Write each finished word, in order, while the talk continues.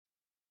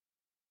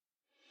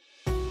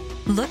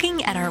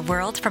Looking at our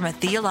world from a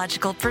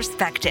theological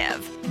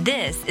perspective.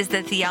 This is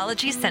the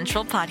Theology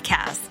Central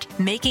Podcast,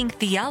 making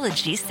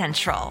theology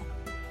central.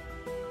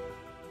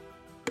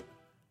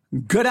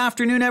 Good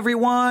afternoon,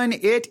 everyone.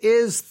 It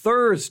is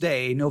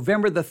Thursday,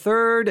 November the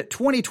 3rd,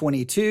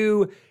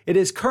 2022. It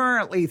is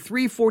currently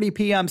 3:40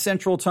 p.m.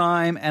 Central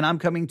Time, and I'm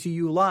coming to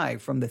you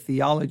live from the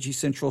Theology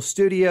Central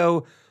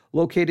studio,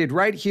 located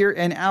right here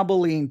in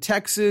Abilene,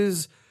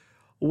 Texas,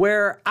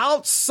 where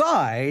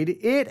outside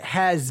it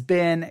has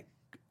been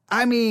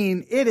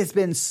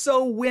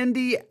so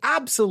windy,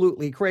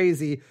 absolutely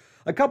crazy.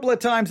 A couple of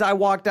times I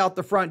walked out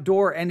the front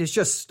door and it's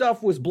just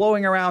stuff was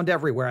blowing around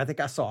everywhere. I think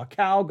I saw a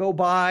cow go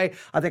by.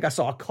 I think I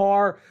saw a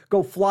car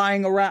go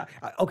flying around.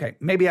 Okay,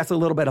 maybe that's a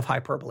little bit of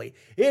hyperbole.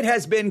 It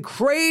has been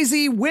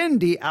crazy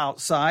windy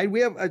outside. We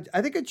have,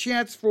 I think, a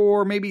chance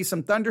for maybe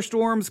some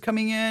thunderstorms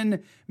coming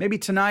in, maybe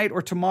tonight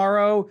or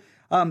tomorrow.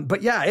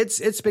 But yeah,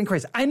 it's been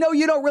crazy. I know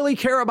you don't really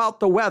care about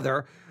the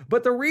weather,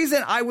 but the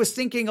reason I was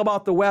thinking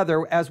about the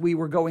weather as we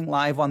were going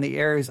live on the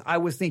air is I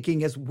was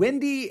thinking as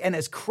windy and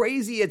as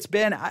crazy it's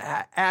been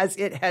as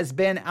it has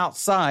been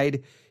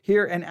outside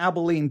here in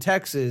Abilene,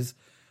 Texas.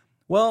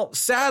 Well,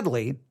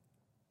 sadly,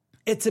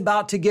 it's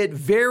about to get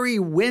very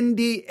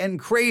windy and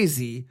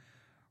crazy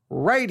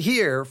right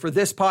here for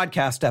this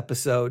podcast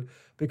episode,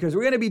 because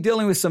we're going to be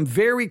dealing with some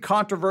very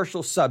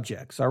controversial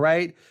subjects, all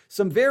right?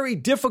 Some very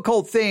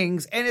difficult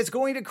things, and it's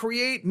going to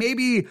create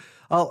maybe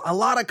a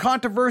lot of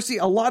controversy,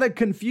 a lot of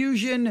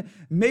confusion,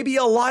 maybe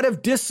a lot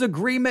of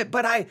disagreement.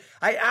 But I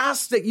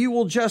ask that you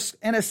will just,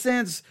 in a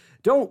sense,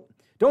 don't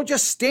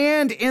just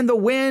stand in the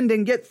wind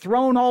and get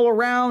thrown all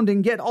around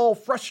and get all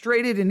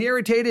frustrated and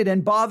irritated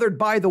and bothered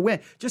by the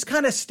wind. Just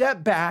kind of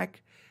step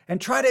back and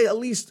try to at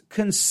least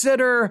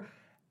consider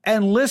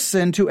and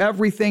listen to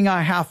everything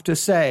I have to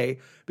say,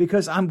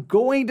 because I'm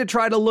going to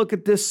try to look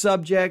at this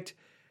subject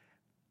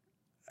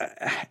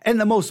in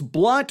the most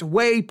blunt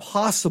way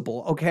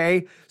possible,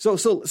 okay? So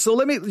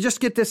let me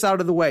just get this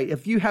out of the way.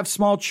 If you have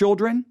small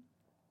children,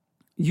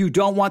 you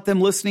don't want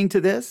them listening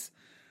to this.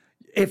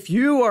 If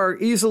you are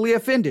easily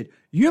offended,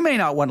 you may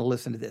not want to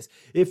listen to this.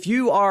 If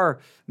you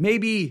are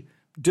maybe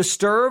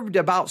disturbed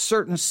about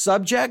certain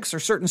subjects, or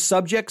certain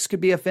subjects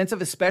could be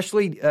offensive,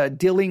 especially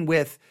dealing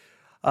with,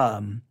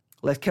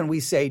 can we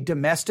say,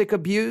 domestic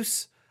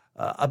abuse,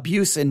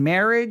 abuse in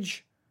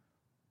marriage,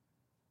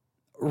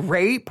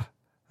 rape.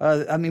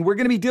 We're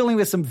going to be dealing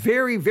with some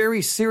very,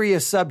 very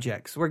serious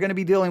subjects. And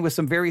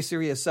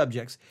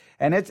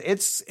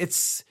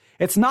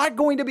it's not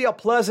going to be a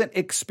pleasant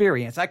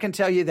experience. I can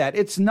tell you that.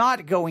 It's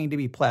not going to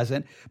be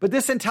pleasant. But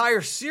this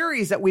entire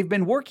series that we've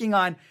been working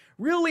on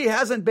really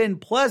hasn't been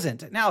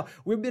pleasant. Now,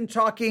 we've been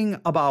talking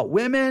about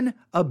women,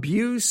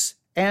 abuse,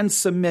 and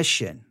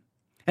submission.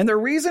 And the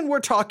reason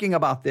we're talking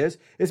about this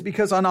is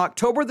because on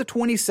October the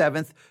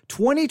 27th,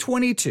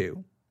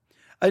 2022,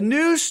 a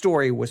news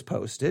story was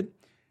posted.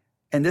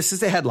 And this is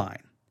the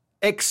headline: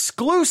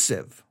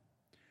 exclusive.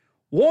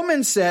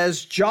 Woman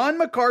says John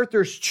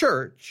MacArthur's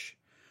church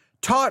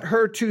taught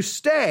her to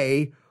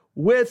stay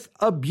with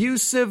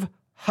abusive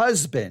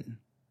husband.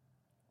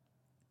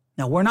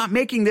 Now, we're not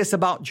making this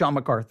about John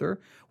MacArthur.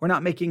 We're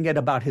not making it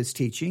about his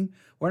teaching.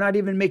 We're not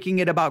even making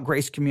it about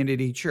Grace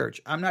Community Church.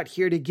 I'm not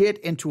here to get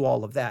into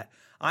all of that.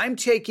 I'm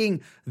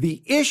taking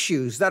the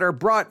issues that are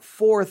brought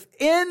forth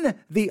in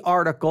the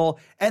article,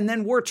 and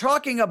then we're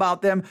talking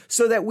about them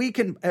so that we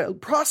can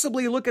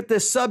possibly look at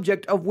this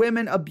subject of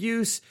women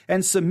abuse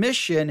and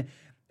submission,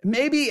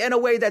 maybe in a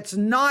way that's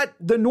not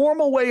the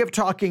normal way of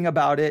talking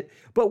about it,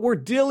 but we're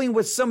dealing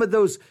with some of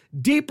those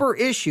deeper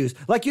issues.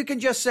 Like, you can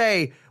just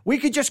say, we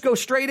could just go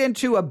straight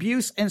into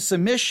abuse and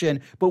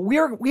submission, but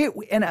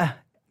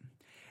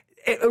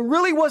it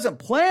really wasn't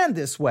planned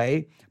this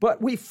way,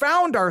 but we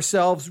found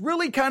ourselves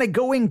really kind of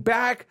going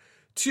back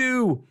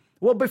to,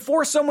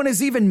 before someone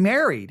is even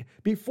married,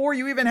 before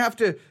you even have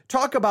to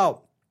talk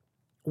about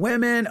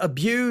women,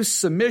 abuse,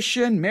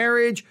 submission,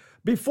 marriage,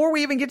 before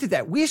we even get to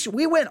that,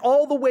 we went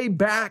all the way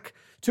back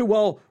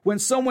to, when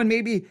someone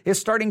maybe is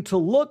starting to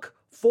look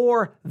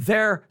for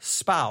their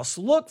spouse,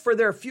 look for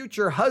their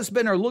future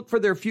husband, or look for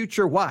their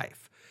future wife.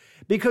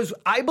 Because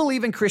I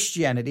believe in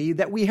Christianity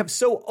that we have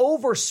so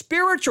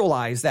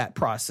over-spiritualized that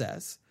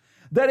process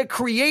that it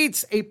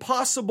creates a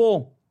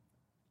possible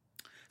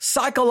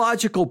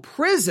psychological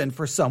prison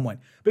for someone.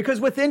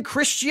 Because within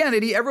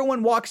Christianity,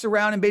 everyone walks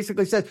around and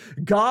basically says,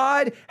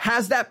 God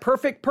has that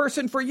perfect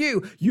person for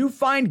you. You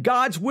find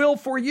God's will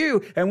for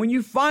you. And when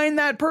you find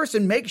that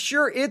person, make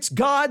sure it's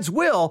God's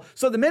will.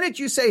 So the minute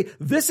you say,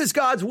 this is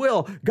God's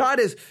will, God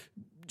has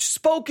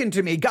spoken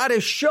to me, God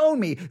has shown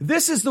me,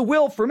 this is the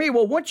will for me.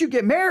 Well, once you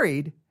get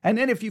married And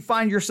then if you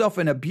find yourself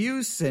in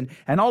abuse and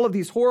all of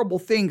these horrible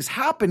things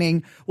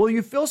happening, well,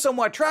 you feel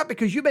somewhat trapped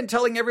because you've been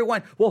telling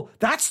everyone, well,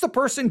 that's the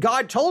person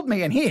God told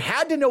me, and he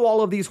had to know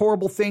all of these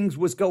horrible things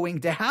was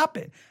going to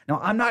happen. Now,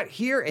 I'm not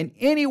here in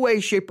any way,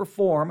 shape, or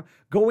form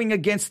going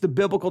against the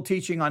biblical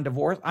teaching on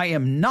divorce. I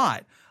am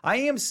not. I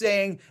am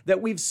saying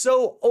that we've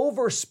so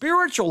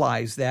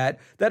over-spiritualized that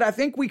I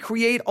think we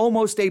create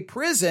almost a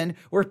prison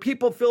where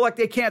people feel like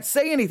they can't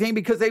say anything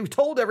because they've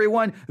told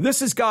everyone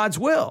this is God's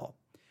will.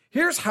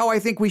 Here's how I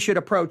think we should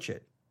approach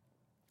it.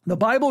 The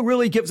Bible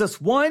really gives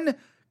us one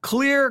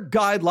clear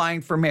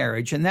guideline for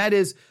marriage, and that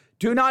is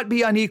do not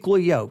be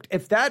unequally yoked.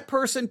 If that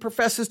person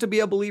professes to be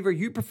a believer,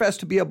 you profess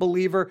to be a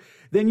believer,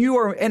 then you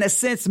are, in a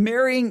sense,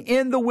 marrying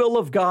in the will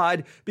of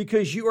God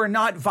because you are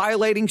not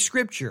violating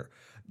Scripture.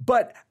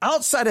 But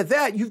outside of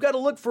that, you've got to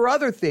look for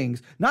other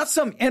things, not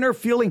some inner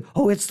feeling,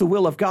 oh, it's the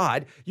will of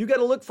God. You've got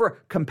to look for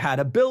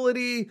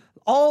compatibility,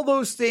 all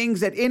those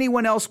things that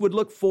anyone else would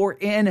look for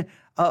in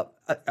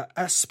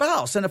a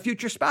spouse and a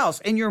future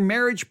spouse and your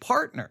marriage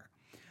partner.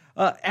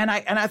 And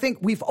I think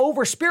we've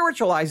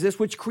over-spiritualized this,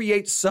 which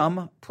creates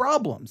some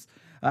problems.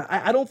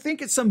 I don't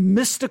think it's some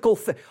mystical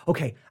thing.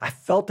 Okay, I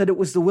felt that it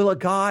was the will of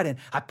God and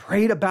I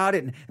prayed about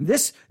it. And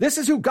this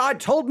is who God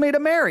told me to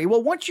marry.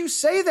 Well, once you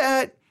say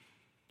that,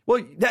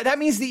 well, that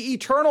means the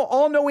eternal,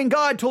 all-knowing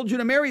God told you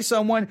to marry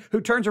someone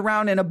who turns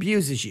around and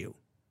abuses you.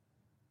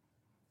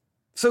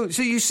 So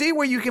you see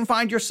where you can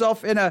find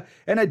yourself in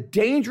a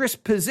dangerous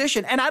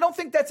position. And I don't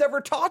think that's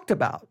ever talked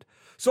about.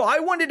 So I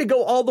wanted to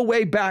go all the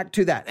way back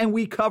to that. And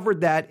we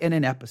covered that in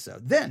an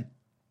episode. Then,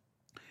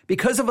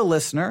 because of a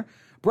listener,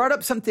 brought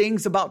up some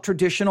things about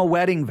traditional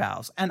wedding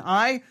vows. And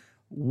I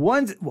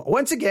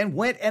once again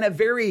went in a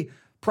very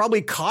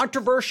probably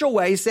controversial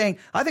way saying,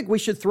 I think we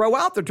should throw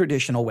out the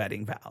traditional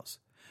wedding vows.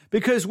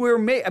 Because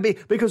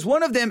because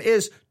one of them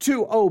is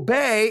to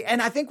obey,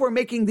 and I think we're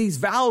making these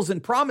vows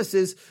and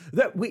promises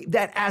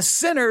that as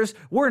sinners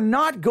we're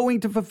not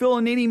going to fulfill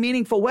in any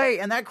meaningful way,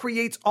 and that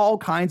creates all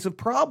kinds of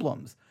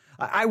problems.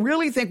 I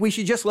really think we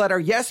should just let our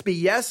yes be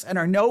yes and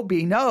our no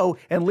be no,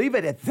 and leave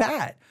it at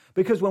that.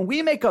 Because when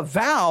we make a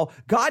vow,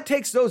 God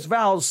takes those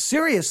vows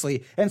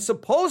seriously, and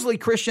supposedly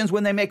Christians,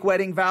 when they make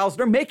wedding vows,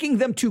 they're making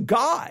them to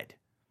God.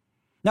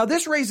 Now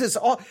this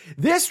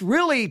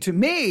really, to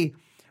me.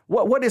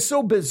 What is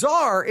so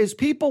bizarre is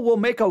people will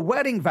make a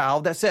wedding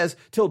vow that says,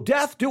 till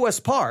death do us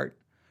part,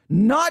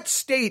 not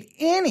state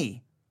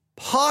any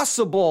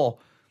possible,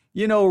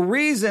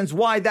 reasons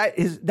why that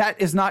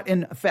is not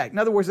in effect. In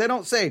other words, they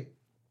don't say,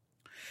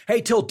 hey,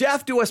 till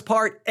death do us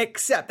part,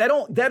 except. They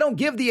don't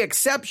give the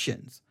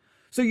exceptions.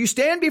 So you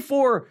stand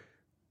before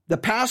the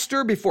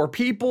pastor, before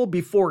people,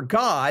 before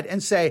God,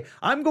 and say,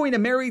 I'm going to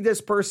marry this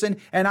person,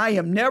 and I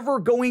am never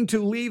going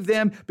to leave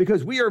them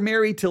because we are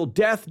married till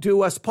death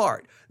do us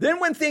part. Then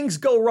when things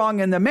go wrong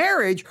in the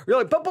marriage,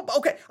 you're like,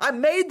 okay, I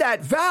made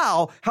that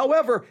vow.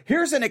 However,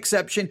 here's an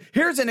exception.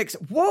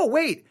 Whoa,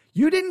 wait,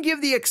 you didn't give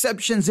the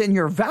exceptions in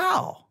your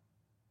vow.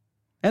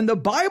 And the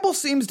Bible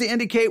seems to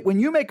indicate when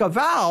you make a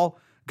vow,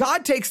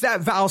 God takes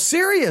that vow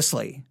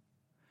seriously.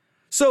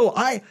 So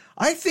I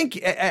think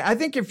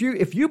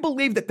if you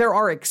believe that there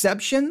are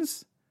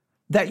exceptions,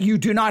 that you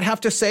do not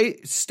have to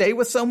stay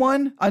with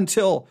someone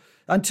until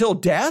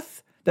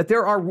death,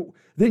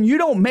 then you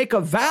don't make a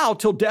vow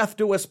till death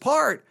do us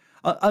part,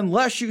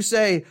 unless you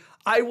say,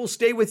 I will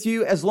stay with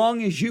you as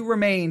long as you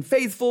remain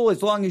faithful,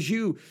 as long as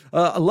you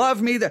love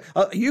me.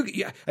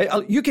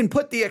 You can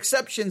put the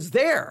exceptions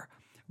there.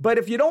 But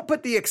if you don't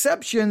put the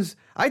exceptions,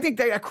 I think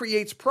that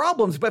creates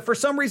problems. But for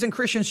some reason,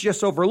 Christians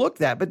just overlook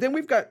that. But then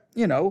we've got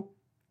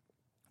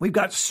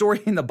a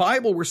story in the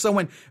Bible where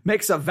someone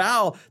makes a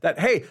vow that,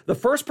 hey, the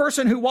first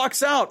person who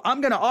walks out,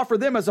 I'm going to offer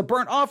them as a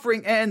burnt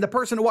offering, and the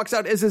person who walks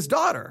out is his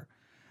daughter.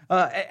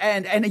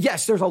 And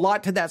yes, there's a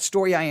lot to that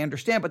story, I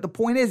understand. But the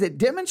point is, it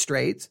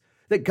demonstrates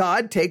that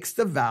God takes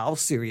the vow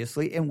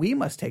seriously, and we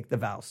must take the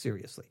vow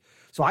seriously.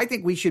 So I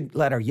think we should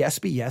let our yes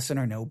be yes and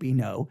our no be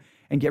no,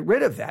 and get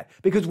rid of that.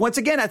 Because once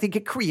again, I think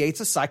it creates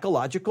a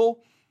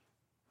psychological,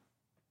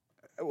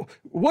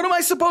 what am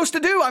I supposed to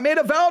do? I made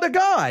a vow to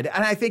God.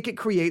 And I think it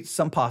creates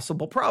some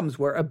possible problems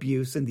where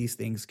abuse and these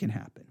things can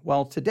happen.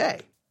 Well, today,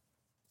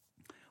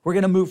 we're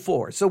going to move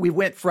forward. So we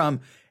went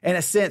from, in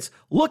a sense,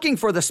 looking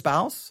for the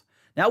spouse.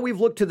 Now we've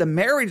looked to the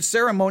marriage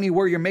ceremony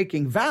where you're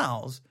making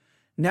vows.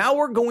 Now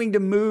we're going to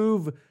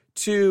move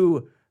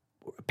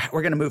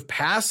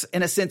past,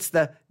 in a sense,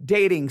 the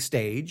dating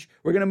stage.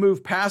 We're going to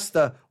move past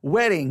the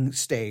wedding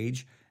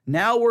stage.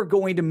 Now we're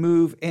going to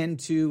move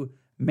into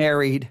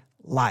married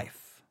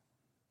life.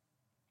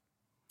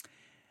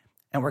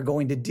 And we're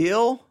going to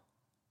deal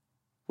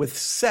with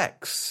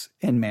sex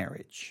in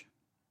marriage.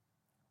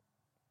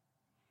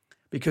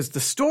 Because the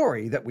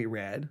story that we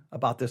read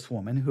about this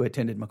woman who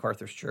attended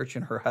MacArthur's church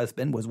and her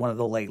husband was one of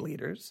the lay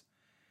leaders,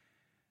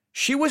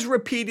 she was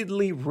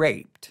repeatedly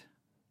raped.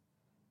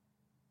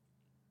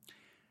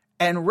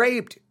 And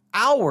raped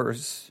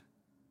hours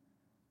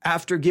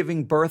after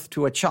giving birth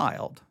to a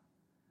child.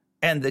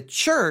 And the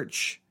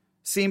church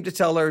seemed to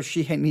tell her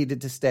she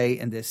needed to stay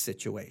in this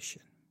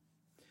situation.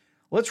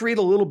 Let's read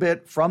a little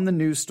bit from the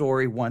news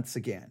story once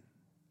again.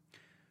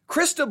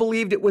 Krista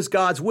believed it was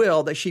God's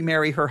will that she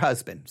marry her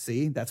husband.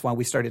 See, that's why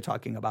we started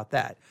talking about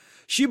that.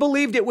 She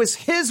believed it was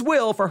his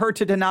will for her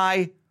to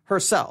deny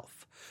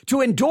herself,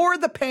 to endure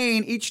the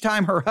pain each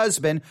time her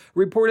husband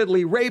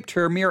reportedly raped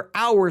her mere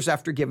hours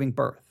after giving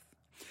birth,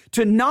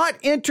 to not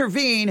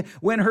intervene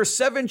when her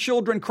 7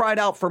 children cried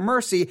out for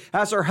mercy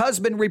as her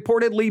husband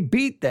reportedly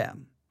beat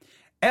them.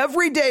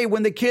 Every day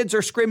when the kids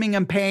are screaming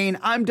in pain,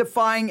 I'm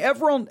defying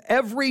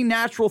every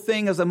natural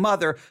thing as a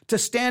mother to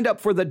stand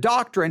up for the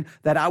doctrine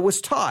that I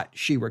was taught,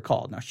 she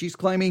recalled. Now, she's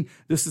claiming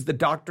this is the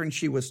doctrine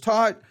she was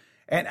taught.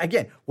 And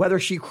again, whether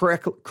she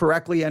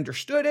correctly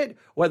understood it,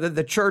 whether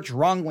the church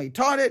wrongly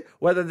taught it,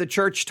 whether the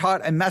church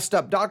taught a messed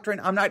up doctrine,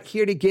 I'm not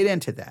here to get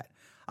into that.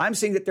 I'm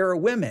saying that there are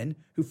women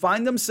who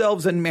find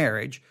themselves in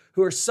marriage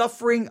who are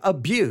suffering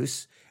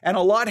abuse, and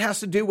a lot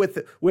has to do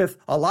with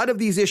a lot of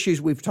these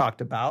issues we've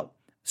talked about.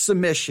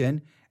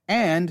 Submission,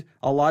 and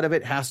a lot of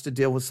it has to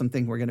deal with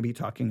something we're going to be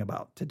talking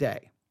about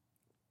today.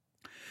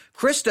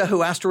 Krista,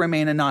 who asked to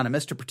remain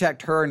anonymous to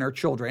protect her and her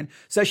children,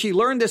 says she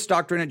learned this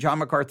doctrine at John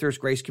MacArthur's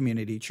Grace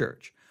Community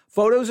Church.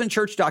 Photos and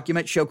church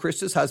documents show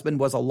Krista's husband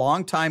was a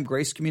longtime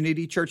Grace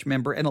Community Church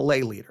member and a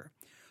lay leader.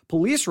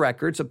 Police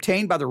records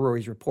obtained by the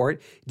Rory's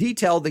Report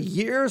detail the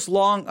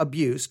years-long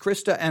abuse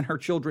Krista and her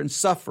children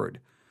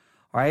suffered.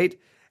 All right?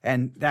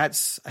 And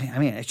it's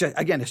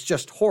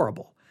just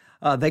horrible.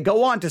 They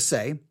go on to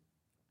say,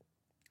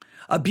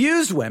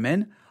 abused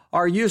women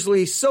are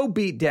usually so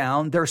beat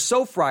down, they're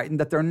so frightened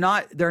that they're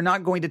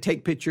not going to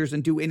take pictures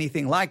and do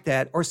anything like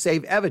that or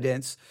save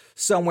evidence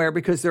somewhere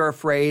because they're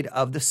afraid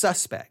of the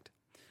suspect.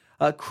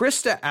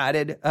 Krista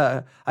added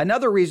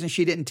another reason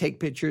she didn't take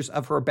pictures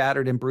of her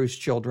battered and bruised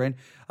children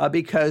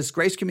because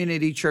Grace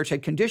Community Church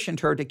had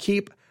conditioned her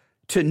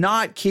to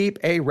not keep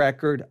a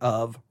record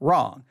of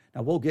wrong.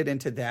 Now we'll get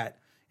into that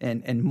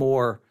in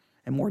more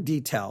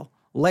detail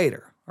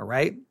later. All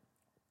right.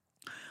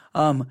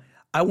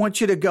 I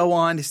want you to go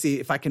on to see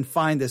if I can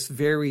find this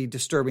very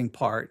disturbing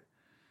part.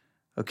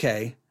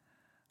 Okay.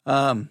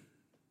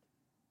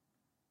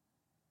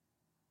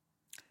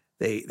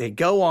 They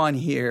go on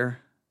here.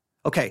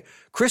 Okay.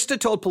 Krista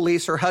told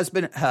police her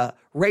husband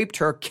raped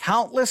her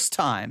countless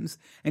times,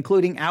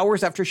 including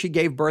hours after she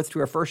gave birth to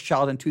her first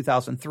child in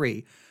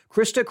 2003.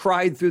 Krista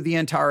cried through the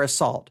entire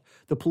assault.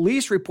 The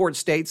police report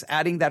states,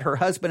 adding that her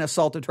husband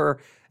assaulted her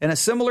in a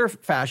similar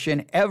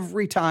fashion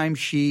every time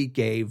she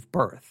gave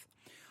birth.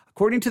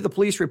 According to the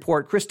police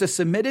report, Krista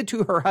submitted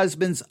to her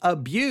husband's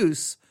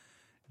abuse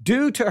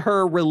due to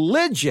her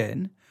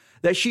religion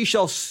that she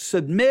shall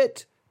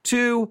submit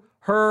to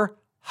her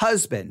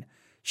husband.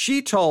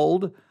 She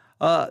told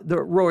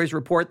the Rory's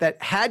Report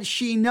that had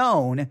she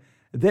known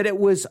that it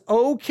was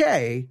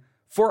okay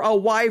for a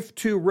wife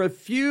to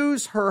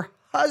refuse her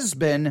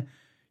husband,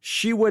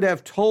 she would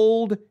have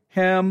told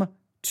him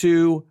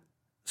to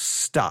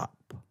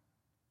stop.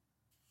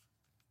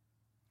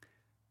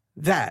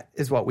 That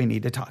is what we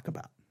need to talk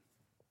about.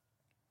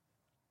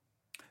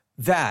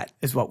 That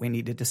is what we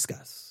need to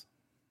discuss.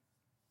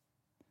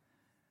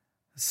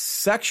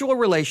 Sexual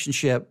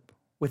relationship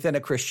within a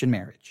Christian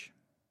marriage.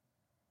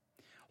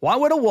 Why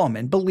would a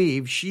woman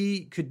believe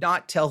she could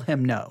not tell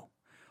him no?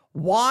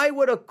 Why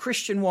would a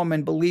Christian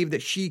woman believe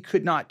that she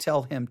could not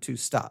tell him to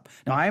stop?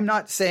 Now, I am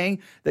not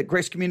saying that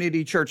Grace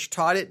Community Church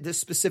taught it this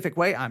specific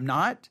way. I'm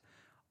not.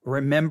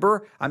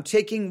 Remember, I'm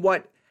taking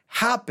what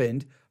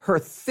happened, her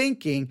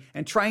thinking,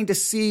 and trying to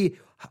see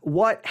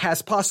what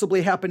has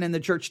possibly happened in the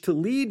church to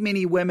lead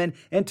many women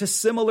into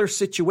similar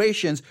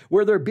situations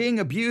where they're being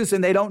abused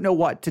and they don't know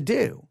what to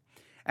do.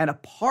 And a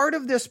part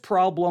of this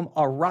problem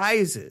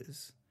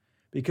arises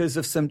because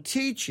of some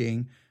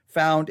teaching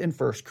found in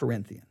 1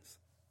 Corinthians.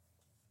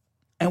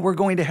 And we're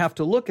going to have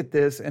to look at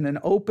this in an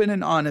open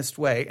and honest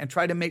way and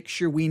try to make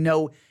sure we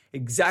know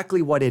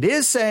exactly what it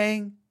is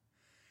saying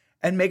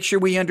and make sure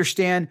we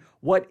understand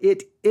what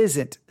it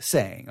isn't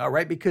saying, all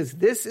right? Because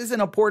this is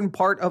an important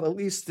part of at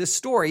least this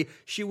story.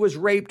 She was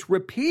raped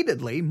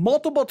repeatedly,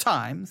 multiple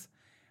times,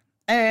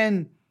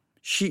 and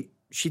she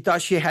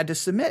thought she had to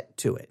submit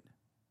to it.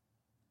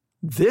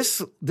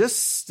 This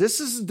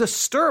is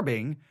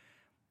disturbing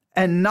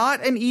and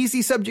not an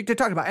easy subject to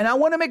talk about. And I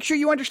want to make sure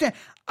you understand,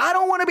 I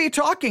don't want to be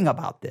talking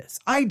about this.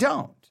 I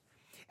don't.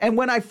 And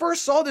when I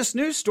first saw this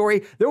news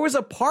story, there was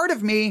a part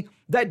of me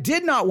that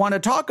did not want to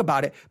talk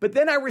about it. But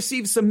then I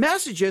received some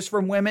messages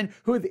from women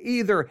who had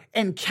either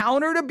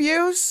encountered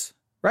abuse,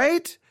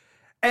 right?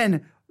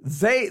 And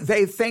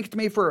they thanked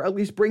me for at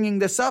least bringing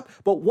this up.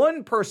 But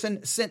one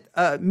person sent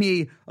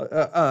me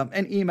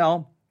an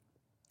email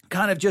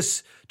kind of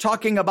just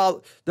talking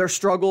about their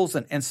struggles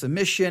and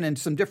submission and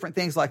some different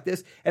things like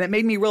this. And it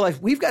made me realize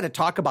we've got to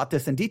talk about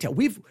this in detail.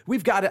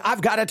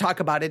 I've got to talk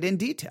about it in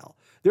detail.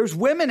 There's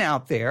women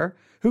out there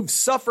who've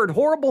suffered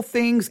horrible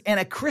things in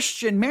a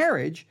Christian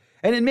marriage.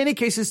 And in many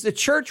cases, the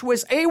church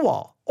was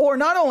AWOL, or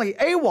not only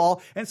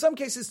AWOL, in some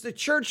cases, the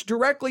church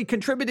directly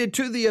contributed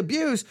to the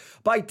abuse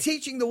by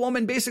teaching the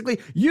woman, basically,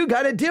 you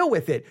got to deal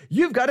with it.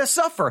 You've got to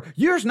suffer.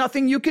 There's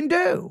nothing you can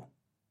do.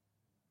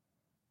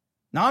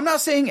 Now, I'm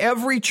not saying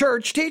every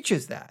church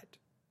teaches that,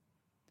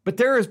 but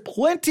there is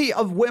plenty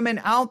of women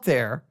out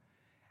there,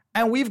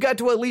 and we've got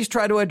to at least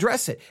try to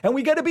address it. And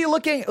we got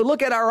to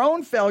look at our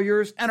own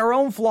failures and our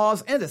own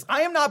flaws in this.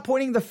 I am not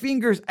pointing the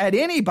fingers at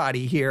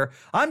anybody here.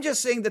 I'm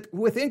just saying that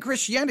within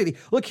Christianity,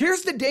 look,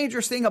 here's the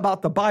dangerous thing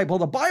about the Bible.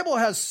 The Bible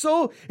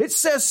it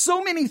says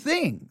so many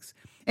things.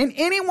 And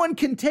anyone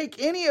can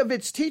take any of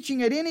its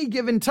teaching at any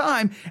given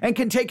time and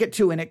can take it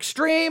to an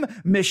extreme,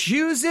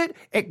 misuse it,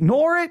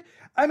 ignore it.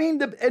 I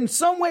mean, in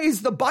some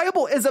ways, the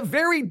Bible is a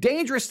very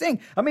dangerous thing.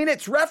 I mean,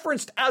 it's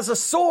referenced as a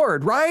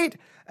sword, right?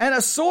 And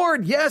a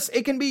sword, yes,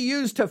 it can be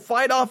used to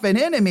fight off an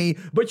enemy,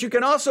 but you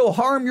can also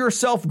harm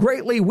yourself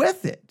greatly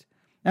with it.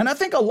 And I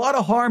think a lot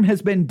of harm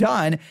has been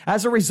done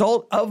as a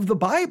result of the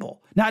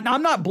Bible. Now,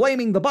 I'm not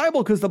blaming the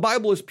Bible because the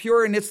Bible is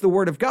pure and it's the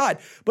Word of God,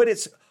 but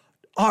it's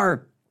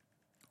our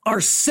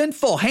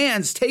sinful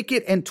hands take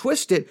it and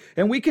twist it,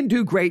 and we can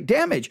do great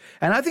damage.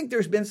 And I think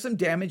there's been some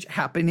damage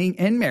happening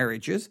in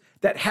marriages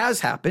that has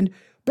happened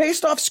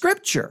based off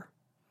Scripture,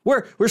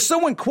 where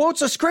someone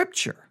quotes a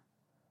Scripture.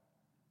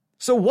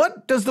 So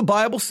what does the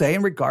Bible say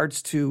in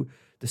regards to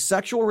the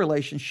sexual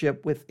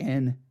relationship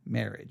within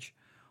marriage?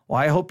 Well,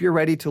 I hope you're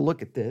ready to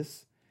look at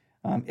this.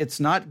 It's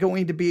not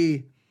going to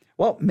be,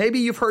 well, maybe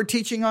you've heard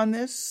teaching on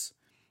this.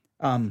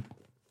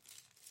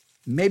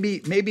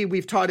 Maybe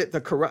we've taught it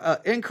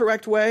the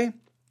incorrect way,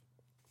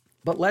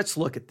 but let's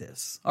look at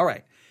this. All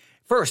right.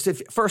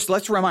 First,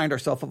 let's remind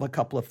ourselves of a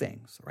couple of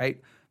things, right?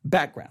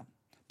 Background.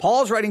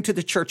 Paul's writing to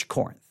the church of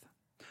Corinth.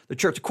 The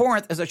church of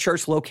Corinth is a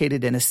church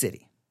located in a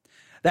city.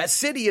 That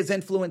city is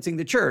influencing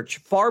the church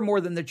far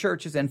more than the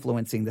church is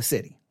influencing the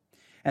city.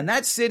 And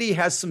that city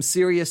has some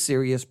serious,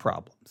 serious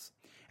problems.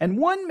 And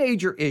one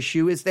major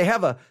issue is they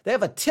have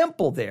a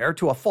temple there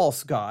to a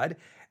false god,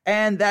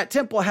 and that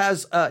temple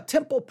has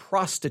temple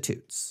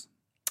prostitutes.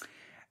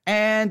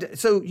 And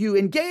so you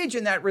engage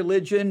in that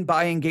religion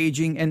by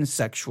engaging in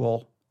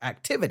sexual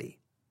activity.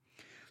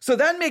 So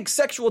that makes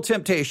sexual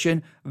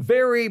temptation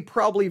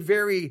probably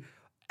very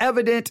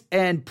evident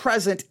and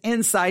present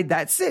inside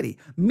that city,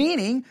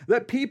 meaning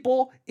that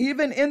people,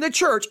 even in the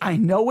church, I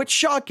know it's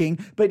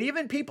shocking, but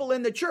even people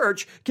in the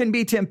church can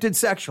be tempted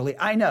sexually.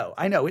 I know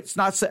it's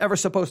not ever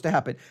supposed to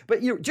happen,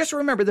 but you just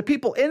remember the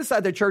people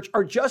inside the church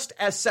are just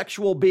as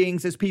sexual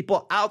beings as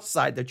people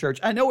outside the church.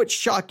 I know it's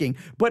shocking,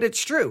 but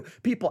it's true.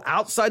 People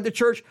outside the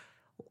church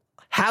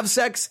have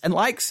sex and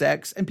like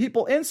sex, and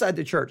people inside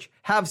the church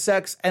have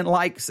sex and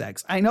like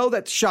sex. I know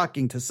that's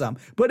shocking to some,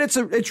 but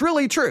it's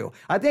really true.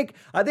 I think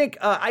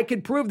I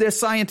could prove this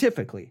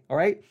scientifically. All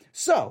right.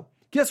 So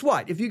guess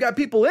what? If you got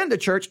people in the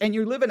church and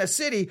you live in a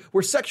city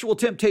where sexual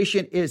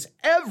temptation is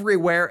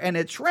everywhere and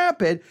it's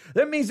rampant,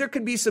 that means there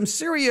could be some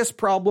serious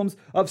problems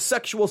of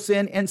sexual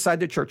sin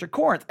inside the church of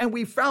Corinth. And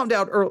we found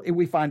out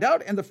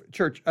in the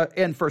church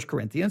in 1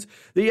 Corinthians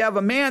that you have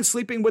a man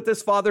sleeping with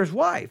his father's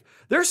wife.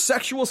 There's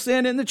sexual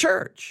sin in the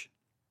church.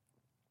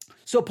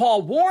 So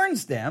Paul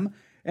warns them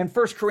in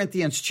 1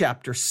 Corinthians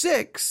chapter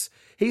 6.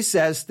 He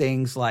says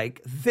things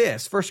like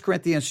this. 1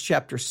 Corinthians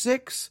chapter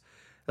 6.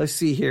 Let's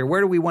see here.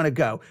 Where do we want to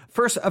go?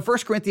 First, 1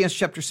 Corinthians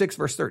chapter 6,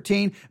 verse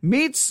 13.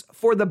 Meats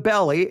for the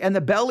belly and the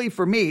belly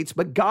for meats,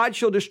 but God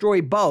shall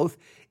destroy both,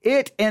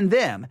 it and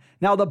them.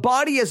 Now the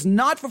body is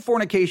not for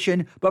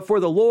fornication, but for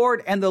the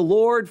Lord, and the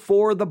Lord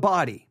for the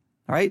body.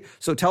 All right.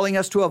 So telling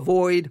us to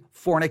avoid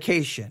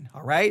fornication.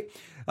 All right.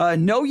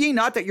 Know ye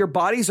not that your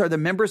bodies are the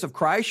members of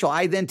Christ? Shall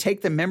I then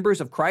take the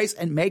members of Christ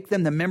and make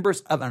them the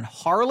members of an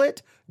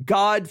harlot?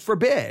 God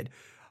forbid.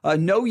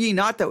 Know ye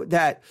not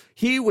that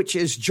he which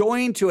is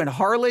joined to an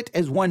harlot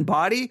is one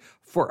body,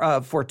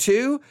 for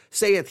two,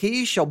 saith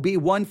he, shall be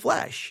one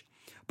flesh.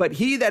 But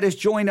he that is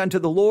joined unto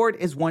the Lord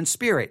is one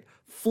spirit.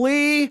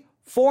 Flee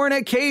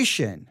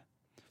fornication.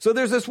 So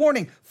there's this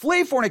warning,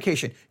 flee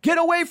fornication. Get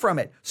away from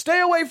it.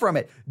 Stay away from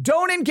it.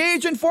 Don't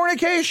engage in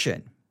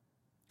fornication.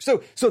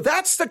 So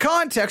that's the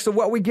context of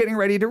what we're getting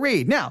ready to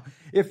read. Now,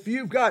 if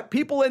you've got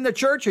people in the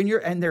church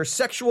and there's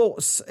sexual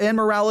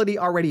immorality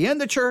already in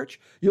the church,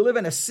 you live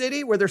in a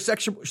city where there's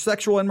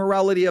sexual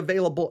immorality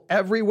available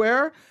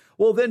everywhere,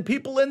 well, then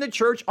people in the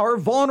church are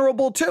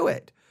vulnerable to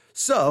it.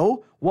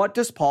 So what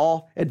does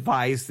Paul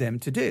advise them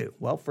to do?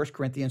 Well, 1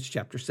 Corinthians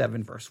chapter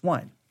 7, verse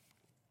 1.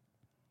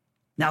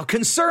 Now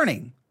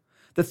concerning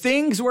the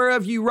things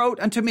whereof you wrote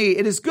unto me,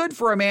 it is good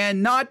for a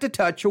man not to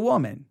touch a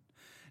woman.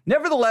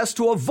 Nevertheless,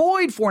 to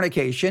avoid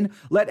fornication,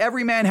 let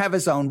every man have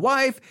his own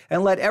wife,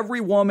 and let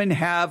every woman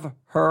have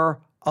her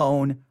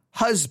own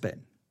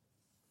husband.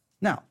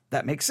 Now,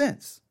 that makes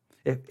sense.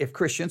 If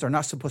Christians are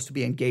not supposed to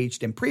be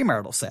engaged in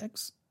premarital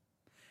sex,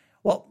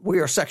 well, we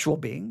are sexual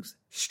beings,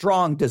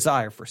 strong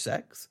desire for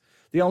sex.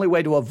 The only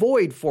way to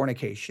avoid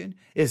fornication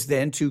is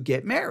then to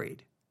get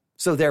married.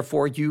 So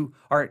therefore, you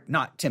are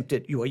not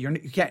tempted. You're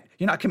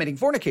not committing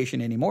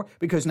fornication anymore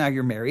because now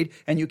you're married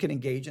and you can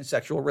engage in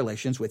sexual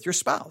relations with your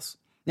spouse.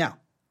 Now,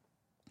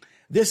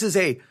 this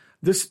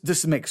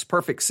makes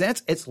perfect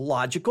sense. It's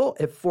logical.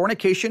 If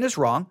fornication is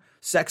wrong,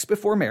 sex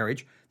before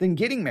marriage, then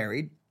getting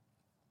married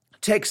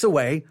takes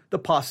away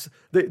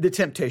the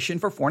temptation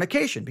for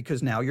fornication,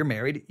 because now you're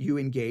married, you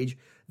engage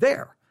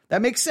there.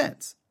 That makes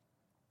sense.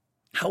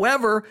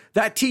 However,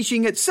 that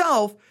teaching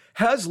itself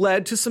has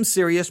led to some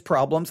serious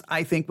problems,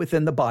 I think,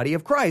 within the body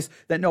of Christ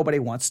that nobody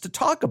wants to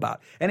talk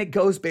about. And it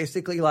goes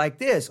basically like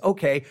this.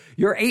 Okay,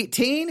 you're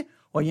 18.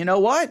 Well, you know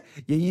what?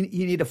 You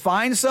need to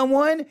find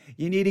someone.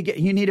 You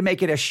need to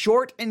make it a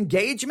short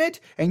engagement,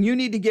 and you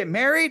need to get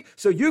married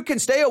so you can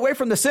stay away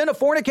from the sin of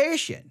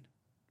fornication.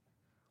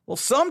 Well,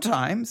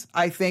 sometimes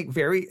I think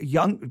very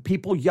young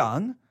people,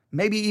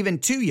 maybe even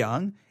too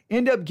young,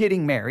 end up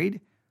getting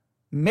married,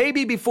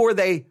 maybe before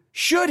they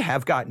should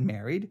have gotten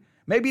married.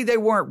 Maybe they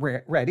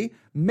weren't ready.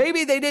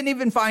 Maybe they didn't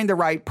even find the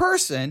right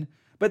person,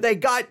 but they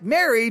got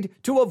married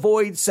to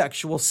avoid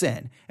sexual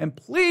sin. And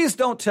please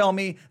don't tell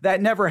me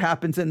that never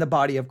happens in the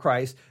body of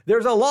Christ.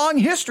 There's a long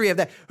history of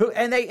that.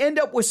 And they end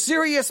up with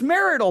serious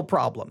marital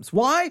problems.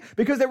 Why?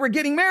 Because they were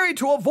getting married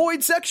to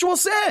avoid sexual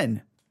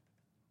sin.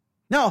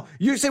 Now,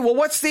 you say, well,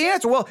 what's the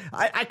answer? Well,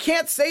 I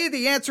can't say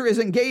the answer is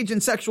engage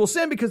in sexual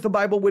sin because the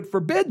Bible would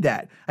forbid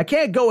that. I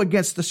can't go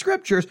against the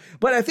scriptures,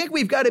 but I think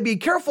we've got to be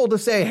careful to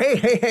say,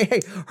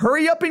 hey,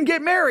 hurry up and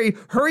get married,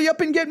 hurry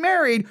up and get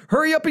married,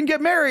 hurry up and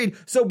get married.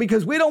 So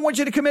because we don't want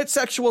you to commit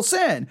sexual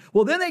sin.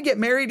 Well, then they get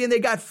married and they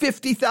got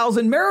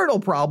 50,000 marital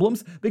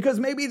problems because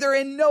maybe they're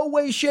in no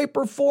way, shape,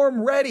 or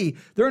form ready.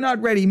 They're not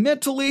ready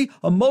mentally,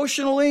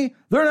 emotionally.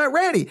 They're not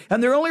ready.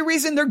 And the only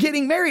reason they're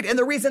getting married and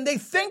the reason they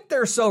think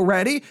they're so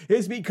ready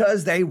is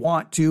because they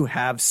want to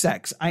have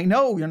sex. I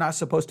know you're not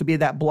supposed to be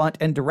that blunt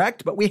and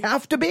direct, but we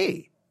have to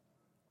be.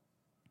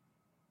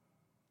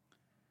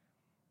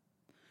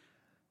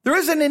 There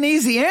isn't an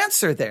easy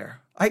answer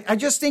there. I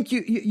just think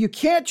you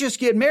can't just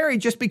get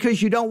married just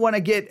because you don't want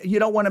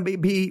to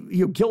be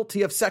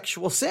guilty of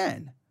sexual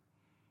sin.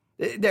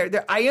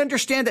 I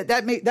understand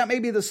that may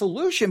be the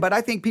solution, but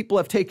I think people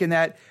have taken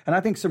that, and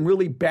I think some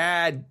really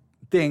bad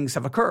things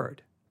have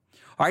occurred.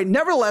 All right.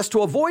 Nevertheless,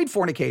 to avoid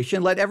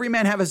fornication, let every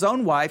man have his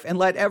own wife and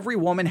let every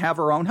woman have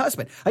her own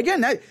husband.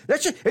 Again,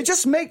 it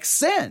just makes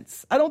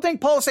sense. I don't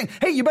think Paul is saying,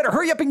 hey, you better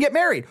hurry up and get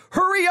married.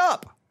 Hurry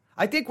up.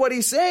 I think what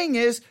he's saying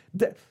is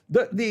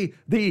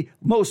the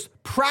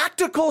most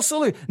practical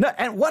solution.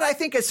 And what I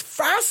think is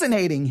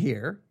fascinating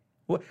here,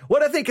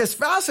 what I think is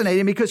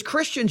fascinating, because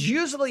Christians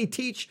usually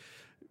teach,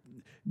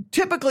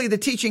 typically the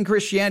teaching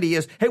Christianity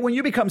is, hey, when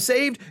you become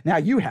saved, now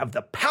you have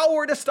the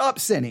power to stop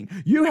sinning.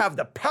 You have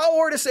the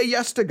power to say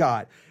yes to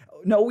God.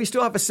 No, we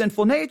still have a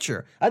sinful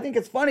nature. I think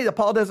it's funny that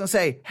Paul doesn't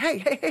say,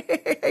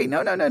 hey,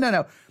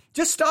 no.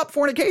 Just stop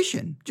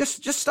fornication.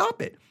 Just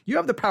stop it. You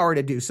have the power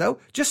to do so.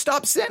 Just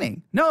stop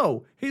sinning.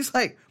 No, he's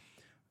like,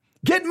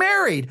 get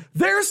married.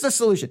 There's the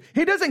solution.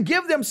 He doesn't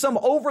give them some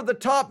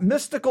over-the-top,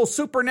 mystical,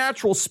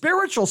 supernatural,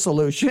 spiritual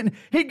solution.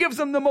 He gives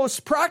them the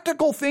most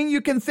practical thing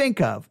you can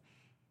think of.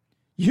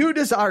 You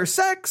desire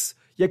sex.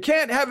 You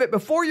can't have it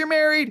before you're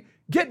married.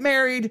 Get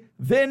married.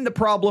 Then the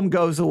problem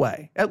goes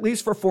away, at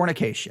least for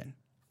fornication.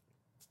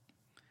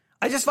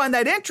 I just find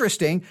that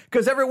interesting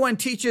because everyone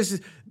teaches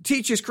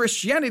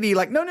Christianity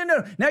like, no.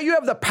 Now you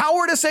have the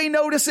power to say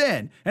no to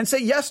sin and say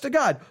yes to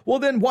God. Well,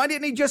 then why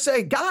didn't he just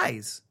say,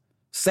 guys,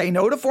 say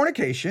no to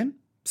fornication,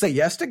 say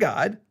yes to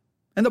God,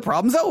 and the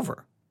problem's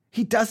over?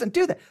 He doesn't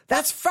do that.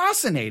 That's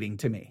fascinating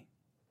to me.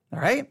 All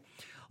right.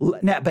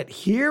 Now, but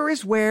here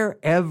is where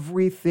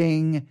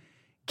everything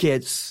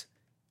gets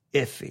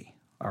iffy.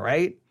 All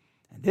right.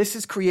 And this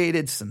has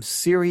created some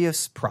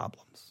serious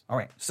problems. All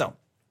right. So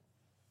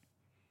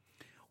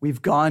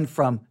we've gone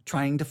from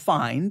trying to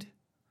find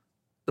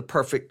the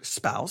perfect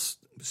spouse,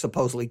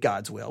 supposedly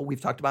God's will.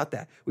 We've talked about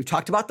that. We've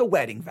talked about the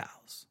wedding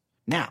vows.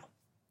 Now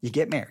you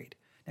get married.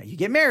 Now you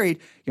get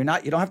married. You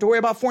don't have to worry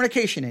about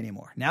fornication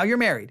anymore. Now you're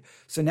married.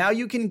 So now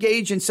you can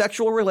engage in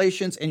sexual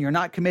relations and you're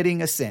not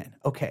committing a sin.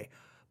 Okay.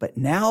 But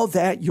now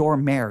that you're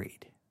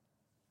married,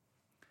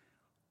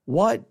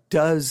 what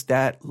does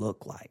that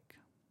look like?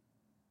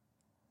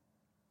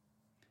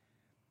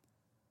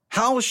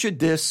 How should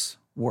this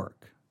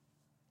work?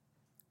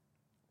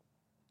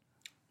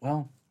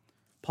 Well,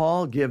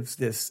 Paul gives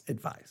this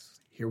advice.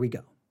 Here we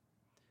go.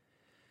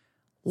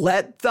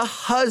 Let the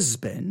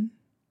husband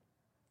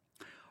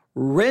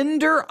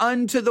render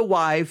unto the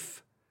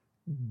wife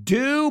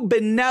due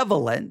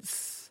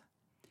benevolence,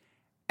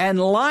 and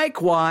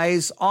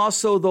likewise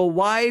also the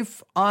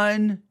wife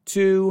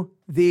unto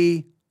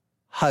the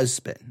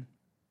husband.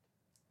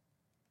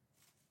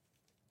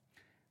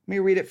 Let me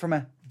read it from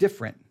a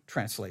different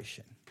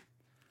translation.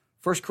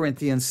 1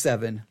 Corinthians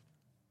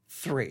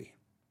 7:3.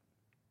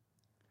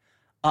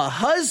 A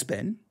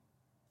husband,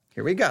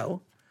 here we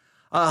go,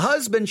 a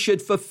husband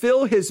should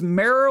fulfill his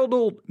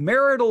marital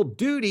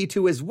duty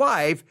to his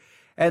wife,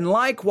 and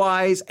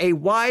likewise a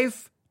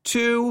wife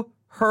to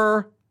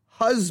her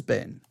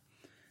husband.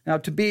 Now,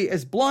 to be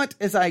as blunt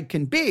as I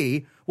can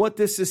be, what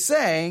this is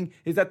saying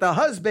is that the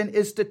husband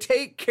is to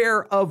take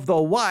care of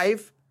the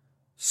wife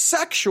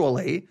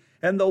sexually,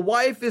 and the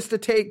wife is to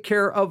take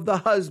care of the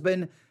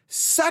husband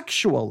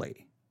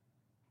sexually.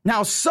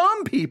 Now,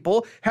 some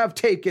people have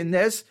taken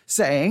this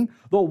saying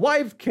the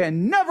wife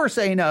can never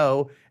say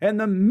no and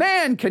the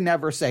man can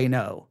never say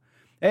no.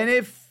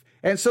 And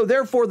so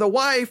therefore the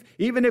wife,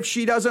 even if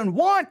she doesn't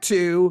want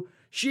to,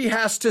 she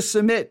has to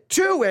submit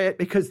to it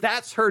because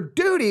that's her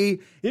duty,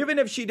 even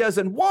if she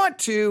doesn't want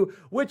to,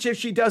 which if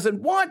she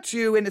doesn't want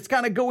to, and it's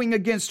kind of going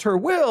against her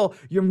will,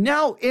 you've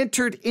now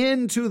entered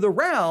into the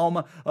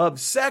realm of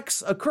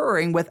sex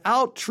occurring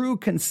without true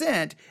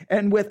consent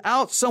and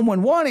without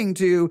someone wanting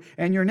to,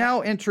 and you're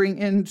now entering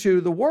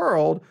into the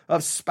world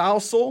of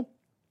spousal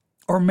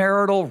or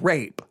marital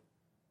rape.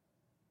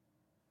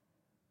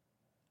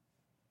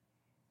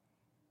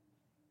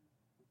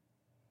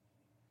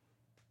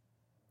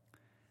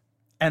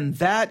 And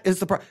that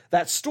is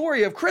that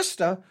story of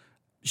Krista.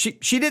 She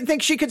didn't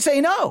think she could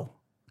say no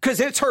because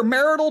it's her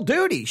marital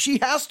duty. She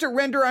has to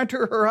render unto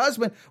her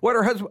husband what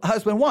her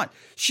husband wants.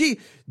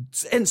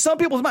 In some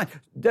people's mind,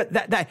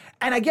 that.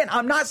 And again,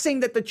 I'm not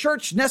saying that the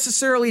church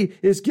necessarily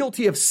is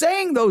guilty of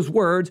saying those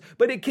words,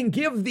 but it can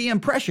give the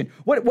impression.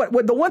 What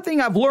the one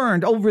thing I've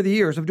learned over the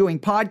years of doing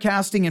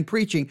podcasting and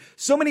preaching,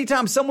 so many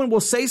times someone will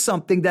say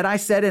something that I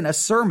said in a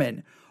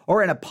sermon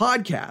or in a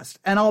podcast,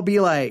 and I'll be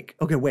like,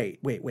 okay, wait.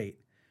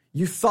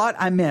 You thought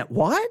I meant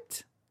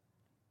what?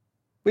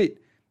 Wait,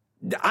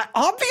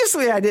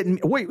 obviously I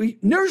didn't. Wait,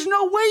 there's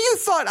no way you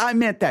thought I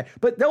meant that.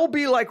 But they'll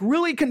be like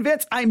really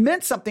convinced I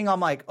meant something. I'm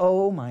like,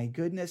 oh my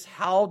goodness,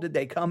 how did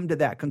they come to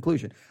that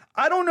conclusion?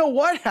 I don't know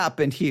what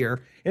happened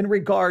here in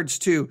regards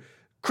to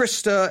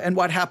Krista and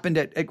what happened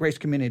at Grace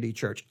Community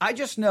Church. I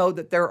just know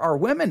that there are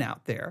women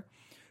out there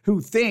who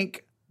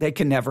think they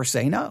can never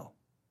say no.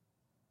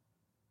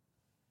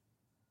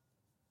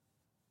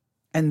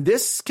 And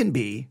this can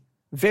be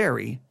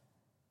very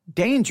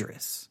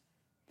dangerous.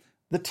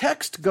 The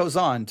text goes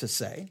on to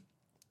say,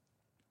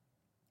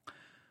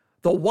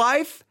 the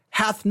wife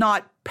hath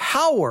not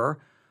power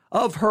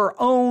of her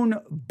own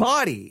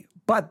body,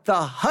 but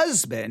the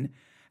husband,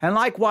 and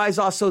likewise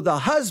also the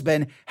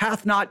husband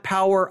hath not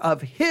power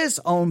of his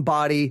own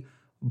body,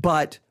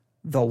 but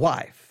the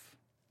wife.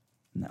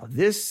 Now,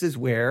 this is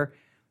where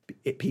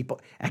people,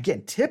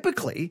 again,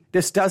 typically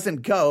this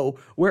doesn't go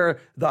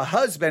where the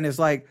husband is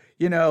like,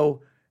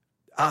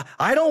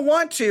 I don't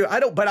want to,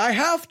 but I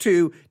have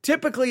to.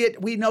 Typically,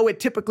 we know it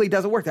typically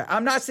doesn't work that.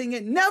 I'm not saying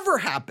it never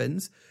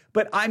happens,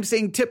 but I'm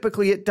saying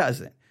typically it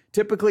doesn't.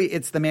 Typically,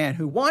 it's the man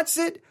who wants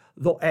it,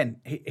 and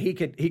he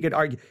could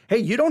argue, hey,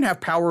 you don't have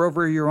power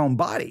over your own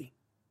body.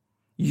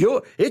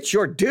 It's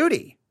your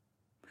duty.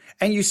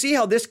 And you see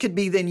how this could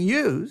be then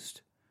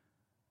used,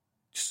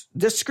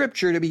 this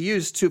scripture to be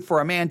used for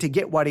a man to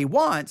get what he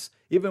wants,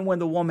 even when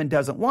the woman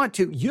doesn't want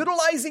to,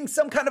 utilizing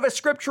some kind of a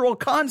scriptural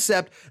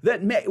concept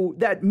that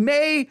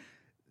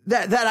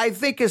I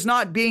think is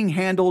not being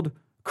handled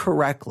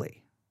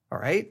correctly. All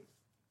right.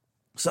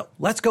 So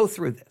let's go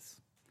through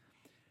this.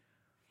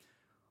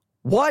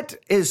 What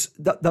is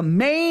the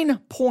main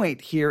point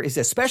here is,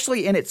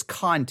 especially in its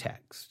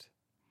context,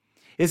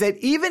 is that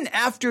even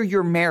after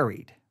you're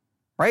married,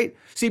 right?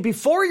 See,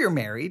 before you're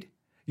married,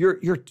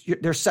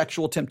 there's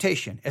sexual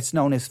temptation. It's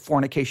known as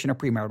fornication or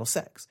premarital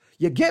sex.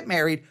 You get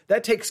married,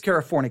 that takes care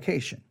of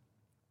fornication.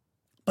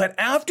 But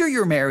after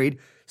you're married,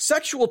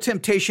 sexual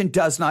temptation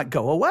does not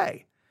go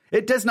away.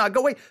 It does not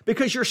go away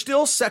because you're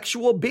still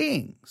sexual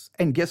beings.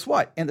 And guess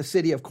what? In the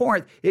city of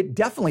Corinth, it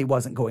definitely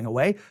wasn't going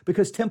away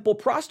because temple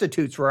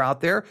prostitutes were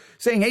out there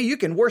saying, hey, you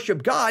can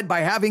worship God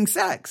by having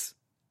sex.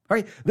 All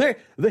right?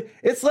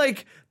 It's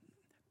like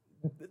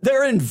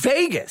they're in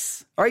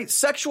Vegas, all right?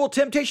 Sexual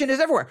temptation is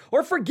everywhere.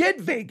 Or forget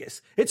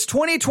Vegas. It's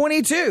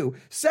 2022.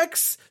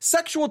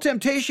 Sexual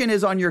temptation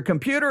is on your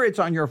computer. It's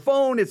on your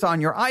phone. It's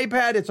on your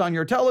iPad. It's on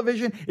your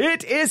television.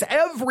 It is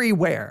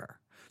everywhere.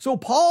 So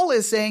Paul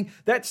is saying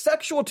that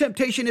sexual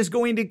temptation is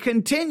going to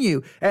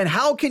continue. And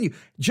how can you?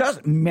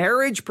 Just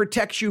marriage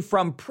protects you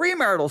from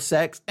premarital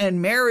sex,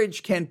 and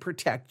marriage can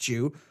protect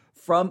you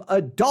from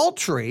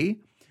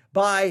adultery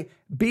by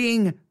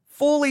being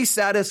fully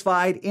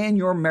satisfied in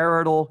your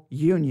marital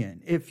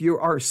union. If you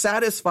are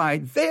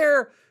satisfied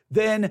there,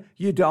 then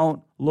you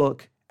don't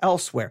look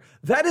elsewhere.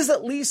 That is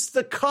at least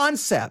the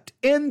concept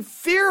in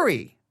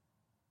theory.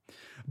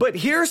 But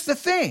here's the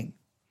thing.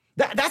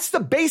 That's the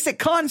basic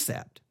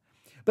concept.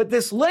 But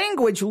this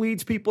language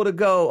leads people to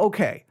go,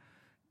 okay,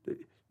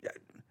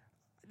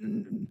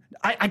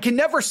 I can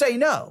never say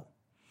no.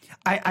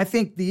 I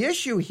think the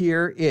issue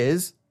here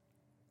is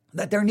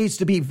that there needs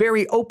to be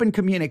very open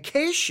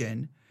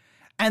communication.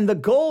 And the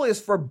goal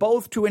is for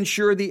both to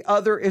ensure the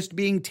other is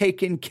being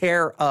taken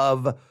care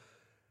of.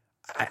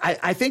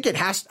 I think it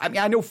has. I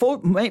mean, I know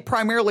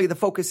primarily the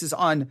focus is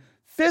on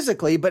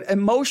physically, but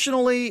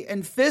emotionally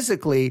and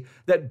physically,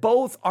 that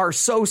both are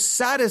so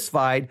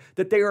satisfied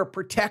that they are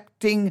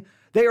protected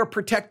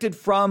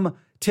from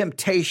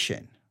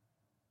temptation.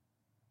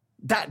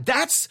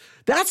 That's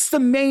the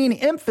main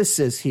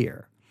emphasis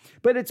here.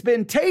 But it's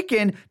been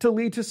taken to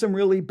lead to some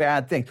really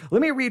bad things.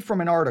 Let me read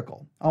from an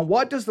article on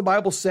what does the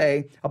Bible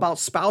say about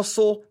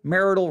spousal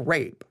marital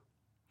rape.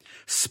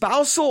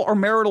 Spousal or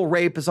marital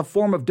rape is a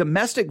form of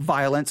domestic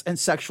violence and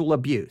sexual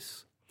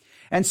abuse.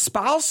 And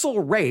spousal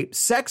rape,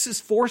 sex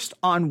is forced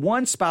on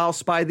one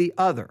spouse by the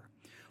other.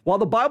 While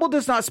the Bible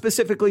does not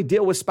specifically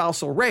deal with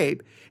spousal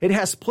rape, it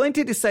has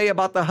plenty to say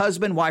about the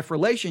husband-wife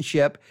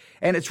relationship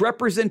and its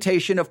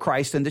representation of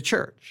Christ in the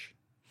church.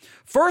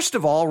 First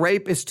of all,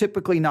 rape is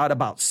typically not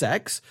about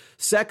sex.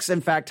 Sex,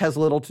 in fact, has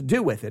little to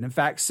do with it. In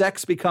fact,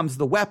 sex becomes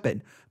the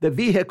weapon, the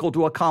vehicle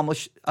to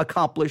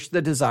accomplish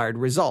the desired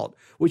result,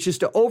 which is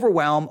to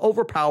overwhelm,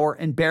 overpower,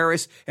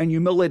 embarrass, and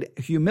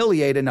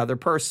humiliate another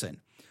person.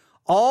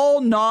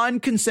 All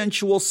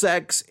non-consensual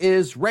sex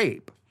is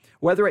rape,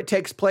 whether it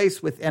takes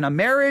place within a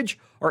marriage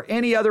or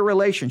any other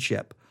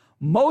relationship.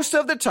 Most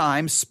of the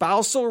time,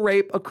 spousal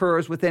rape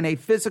occurs within a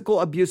physical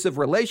abusive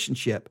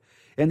relationship.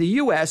 In the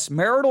U.S.,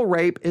 marital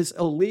rape is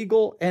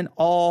illegal in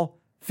all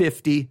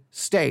 50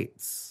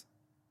 states.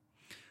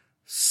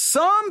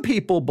 Some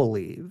people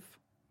believe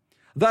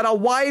that a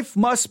wife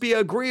must be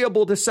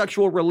agreeable to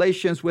sexual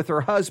relations with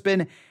her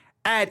husband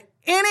at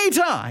any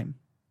time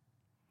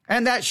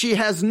and that she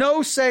has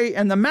no say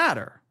in the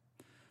matter.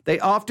 They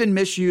often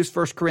misuse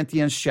 1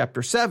 Corinthians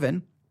chapter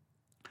 7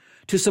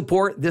 to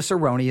support this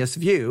erroneous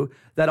view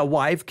that a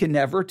wife can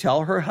never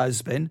tell her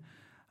husband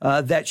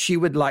that she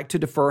would like to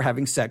defer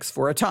having sex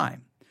for a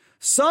time.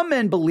 Some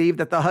men believe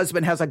that the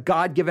husband has a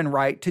God-given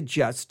right to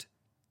just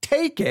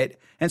take it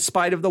in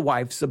spite of the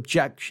wife's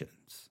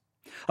objections.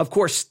 Of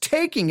course,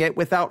 taking it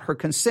without her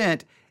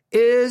consent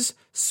is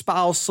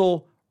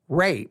spousal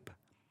rape,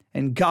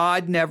 and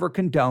God never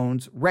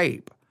condones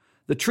rape.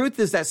 The truth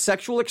is that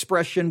sexual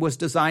expression was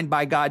designed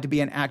by God to be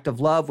an act of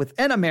love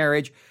within a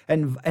marriage,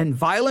 and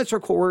violence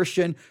or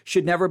coercion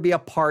should never be a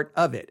part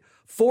of it.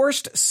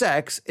 Forced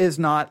sex is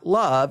not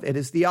love. It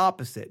is the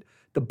opposite.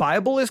 The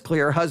Bible is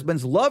clear.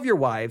 Husbands, love your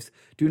wives.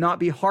 Do not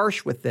be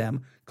harsh with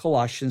them.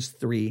 Colossians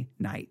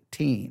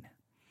 3:19.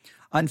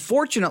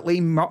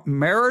 Unfortunately,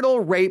 marital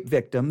rape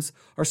victims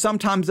are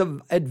sometimes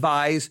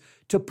advised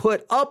to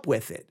put up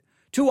with it.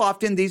 Too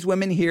often, these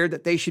women hear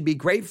that they should be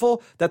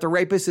grateful that the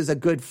rapist is a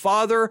good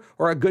father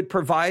or a good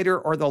provider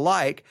or the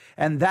like,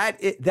 and that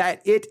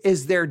it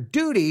is their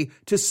duty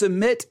to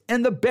submit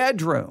in the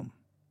bedroom.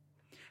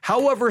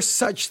 However,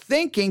 such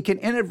thinking can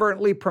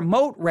inadvertently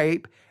promote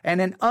rape and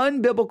an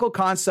unbiblical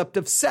concept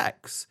of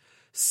sex.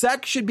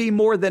 Sex should be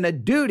more than a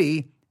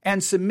duty,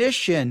 and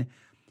submission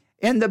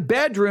in the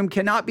bedroom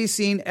cannot be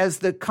seen as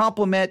the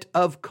complement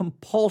of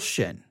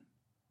compulsion.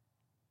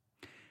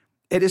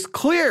 It is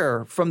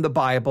clear from the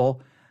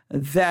Bible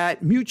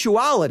that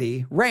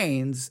mutuality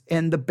reigns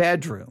in the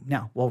bedroom.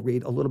 Now, we'll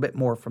read a little bit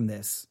more from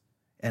this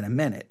in a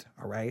minute,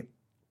 all right?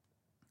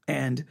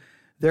 And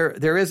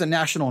there is a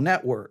national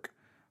network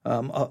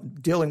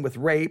dealing with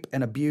rape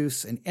and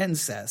abuse and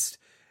incest.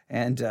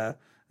 And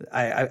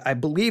I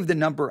believe the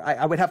number,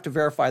 I would have to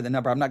verify the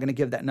number. I'm not going to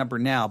give that number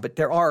now, but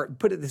there are,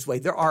 put it this way,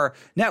 there are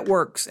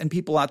networks and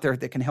people out there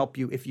that can help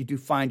you if you do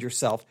find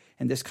yourself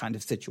in this kind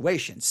of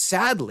situation.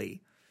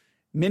 Sadly,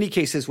 many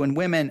cases when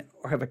women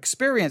have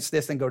experienced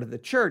this and go to the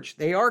church,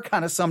 they are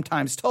kind of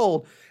sometimes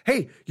told,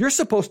 hey, you're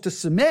supposed to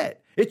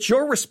submit. It's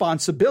your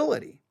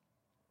responsibility.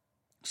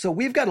 So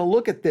we've got to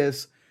look at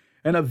this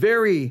in a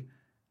very,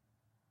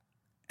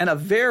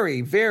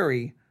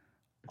 very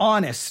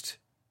honest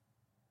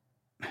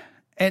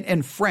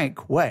and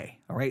frank way.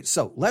 All right.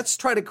 So let's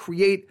try to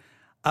create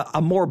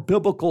a more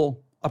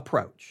biblical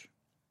approach.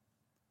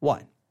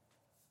 One,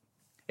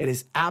 it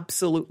is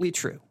absolutely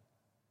true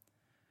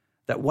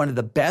that one of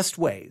the best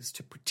ways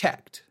to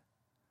protect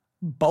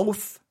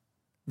both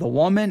the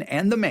woman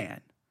and the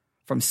man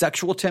from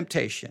sexual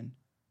temptation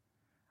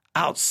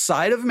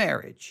outside of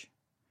marriage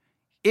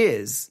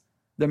is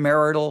the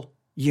marital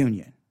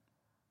union.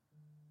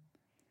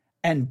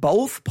 And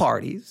both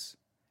parties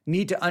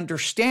need to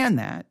understand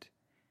that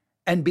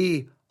and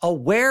be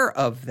aware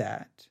of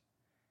that,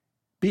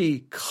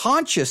 be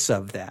conscious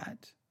of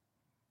that,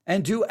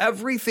 and do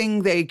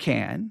everything they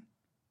can,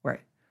 right,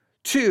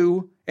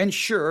 to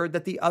ensure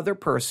that the other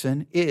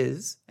person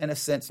is, in a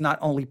sense, not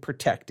only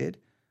protected,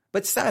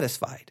 but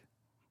satisfied.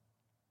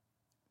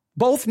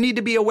 Both need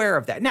to be aware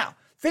of that. Now,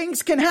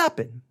 things can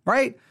happen,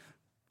 right?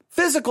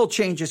 Physical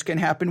changes can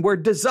happen where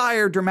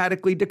desire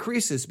dramatically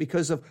decreases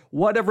because of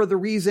whatever the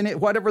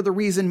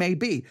reason may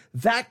be.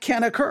 That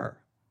can occur.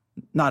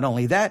 Not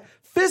only that,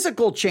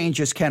 physical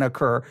changes can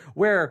occur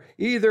where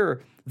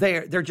either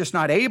they're just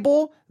not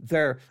able.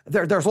 There's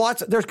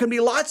going to be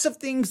lots of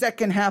things that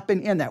can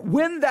happen in that.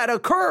 When that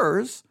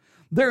occurs,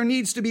 there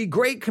needs to be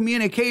great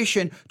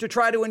communication to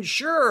try to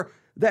ensure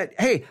that,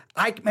 hey,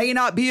 I may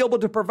not be able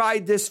to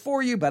provide this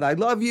for you, but I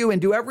love you, and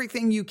do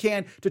everything you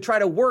can to try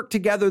to work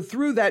together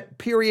through that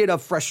period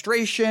of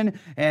frustration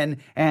and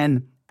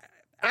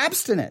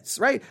abstinence,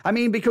 right? I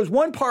mean, because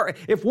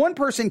if one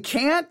person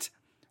can't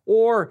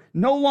or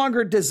no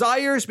longer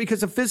desires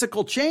because of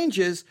physical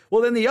changes,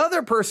 well, then the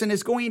other person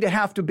is going to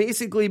have to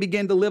basically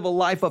begin to live a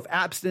life of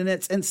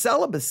abstinence and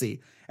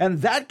celibacy.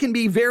 And that can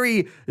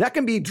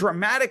be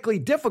dramatically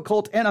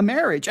difficult in a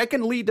marriage. That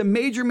can lead to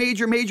major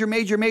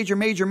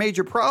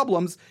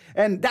problems.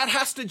 And that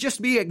has to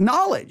just be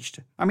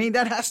acknowledged. I mean,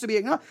 that has to be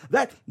acknowledged.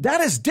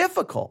 That is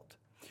difficult.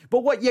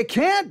 But what you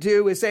can't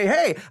do is say,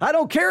 hey, I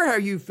don't care how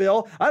you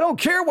feel. I don't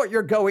care what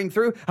you're going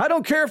through. I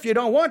don't care if you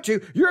don't want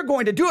to. You're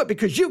going to do it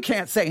because you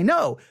can't say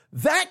no.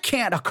 That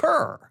can't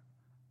occur.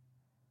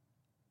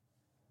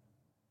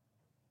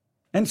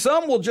 And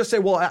some will just say,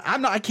 well,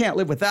 I can't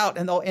live without,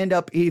 and they'll end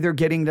up either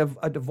getting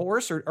a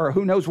divorce or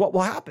who knows what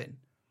will happen.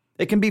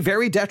 It can be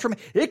very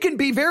detrimental. It can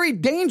be very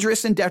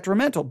dangerous and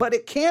detrimental, but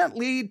it can't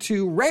lead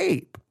to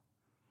rape.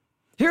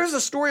 Here's a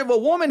story of a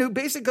woman who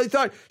basically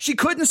thought she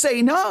couldn't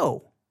say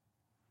no.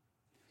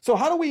 So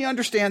how do we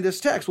understand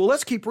this text? Well,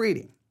 let's keep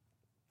reading.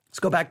 Let's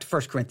go back to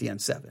 1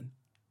 Corinthians 7.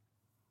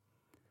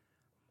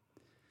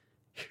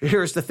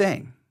 Here's the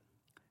thing.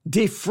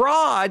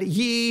 Defraud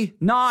ye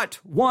not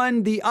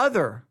one the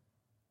other.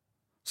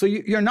 So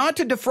you're not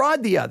to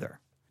defraud the other.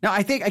 Now,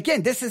 I think,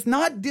 again, this is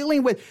not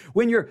dealing with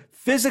when you're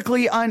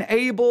physically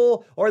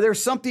unable or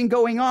there's something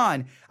going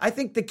on. I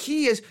think the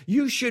key is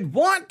you should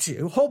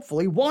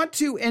hopefully want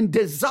to and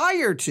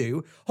desire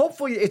to.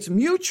 Hopefully it's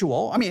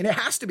mutual. I mean, it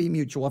has to be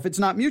mutual. If it's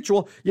not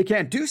mutual, you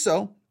can't do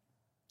so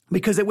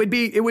because it would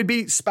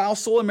be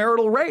spousal and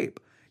marital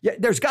rape. Yeah,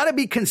 there's got to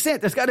be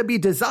consent. There's got to be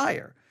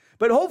desire.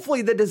 But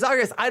hopefully the desire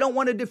is, I don't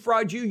want to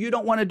defraud you. You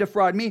don't want to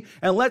defraud me.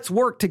 And let's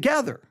work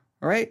together.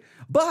 All right.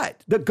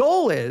 But the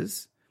goal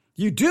is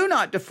you do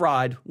not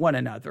defraud one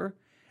another,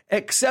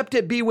 except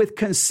it be with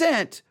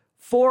consent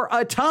for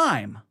a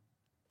time.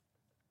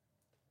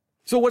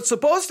 So what's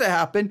supposed to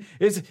happen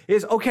is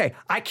okay,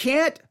 I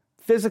can't,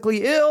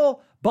 physically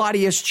ill,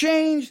 body has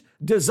changed,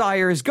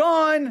 desire is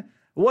gone,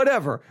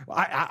 whatever.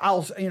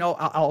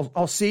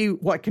 I'll see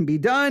what can be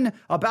done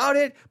about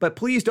it, but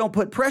please don't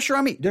put pressure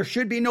on me. There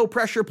should be no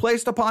pressure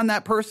placed upon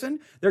that person.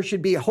 There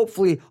should be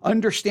hopefully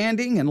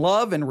understanding and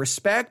love and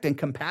respect and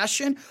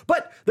compassion,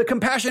 but the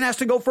compassion has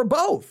to go for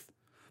both.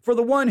 For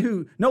the one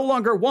who no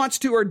longer wants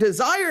to or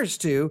desires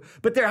to,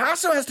 but there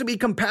also has to be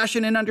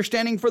compassion and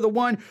understanding for the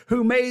one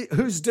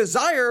whose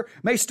desire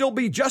may still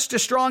be just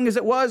as strong as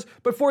it was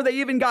before they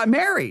even got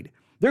married.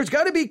 There's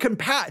got to be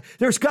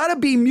there's got to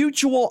be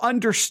mutual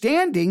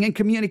understanding and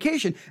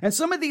communication. And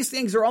some of these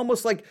things are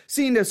almost like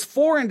seen as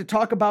foreign to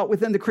talk about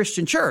within the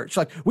Christian church.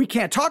 Like, we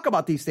can't talk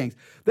about these things.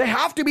 They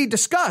have to be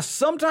discussed.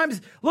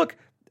 Sometimes, look,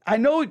 I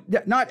know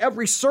that not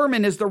every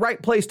sermon is the right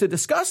place to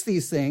discuss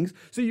these things.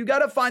 So you got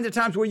to find the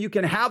times where you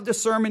can have the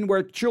sermon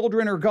where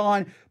children are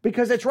gone,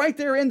 because it's right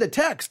there in the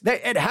text.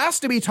 It has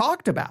to be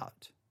talked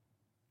about.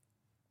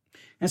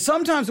 And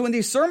sometimes when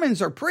these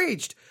sermons are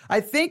preached,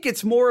 I think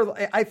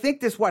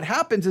what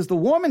happens is the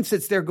woman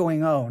sits there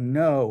going, oh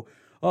no,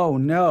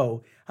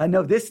 I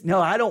know this.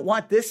 No, I don't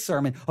want this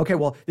sermon. Okay,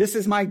 well, this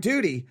is my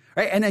duty,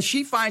 right? And then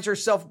she finds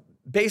herself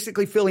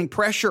basically feeling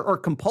pressure or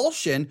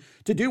compulsion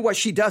to do what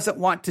she doesn't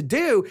want to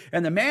do.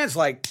 And the man's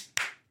like,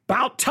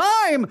 about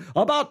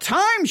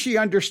time she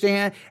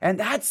understand. And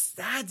that's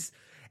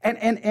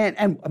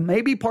and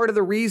maybe part of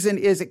the reason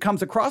is it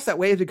comes across that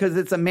way is because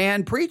it's a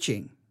man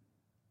preaching.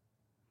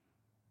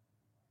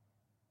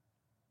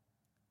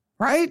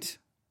 Right?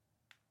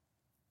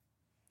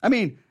 I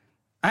mean,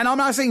 and I'm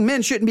not saying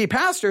men shouldn't be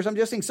pastors. I'm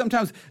just saying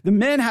sometimes the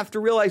men have to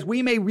realize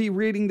we may be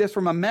reading this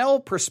from a male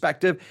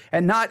perspective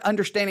and not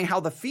understanding how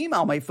the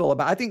female may feel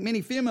about it. I think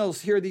many females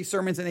hear these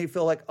sermons and they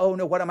feel like, oh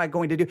no, what am I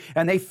going to do?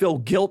 And they feel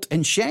guilt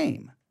and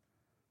shame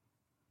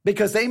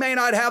because they may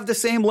not have the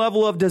same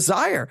level of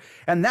desire.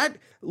 And that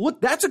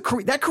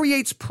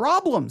creates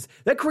problems.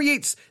 That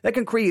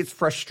can create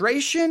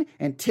frustration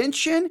and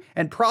tension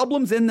and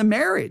problems in the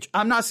marriage.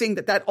 I'm not saying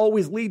that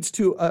always leads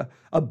to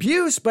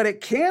abuse, but it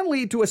can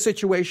lead to a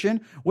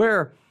situation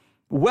where,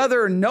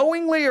 whether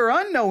knowingly or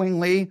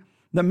unknowingly,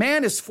 the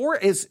man is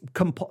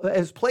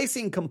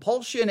placing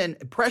compulsion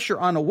and pressure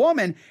on a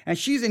woman, and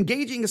she's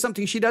engaging in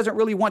something she doesn't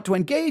really want to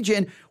engage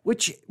in,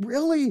 which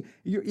really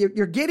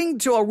you're getting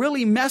to a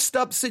really messed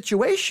up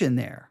situation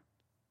there.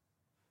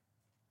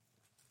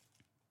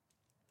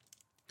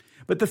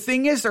 But the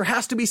thing is, there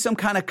has to be some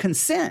kind of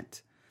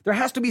consent. There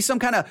has to be some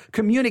kind of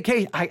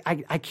communication.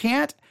 I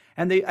can't.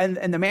 And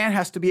the man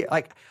has to be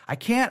like, I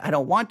can't, I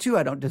don't want to,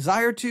 I don't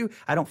desire to,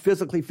 I don't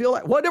physically feel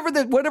it,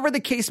 whatever the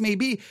case may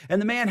be. And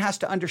the man has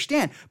to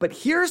understand. But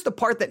here's the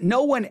part that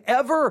no one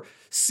ever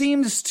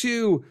seems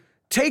to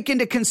take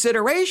into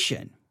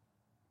consideration.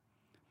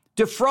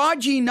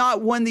 Defraud ye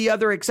not one the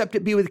other, except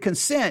it be with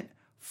consent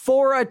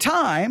for a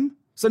time.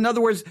 So in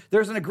other words,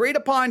 there's an agreed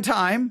upon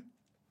time.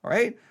 All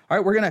right,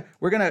 we're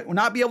gonna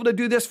not be able to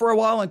do this for a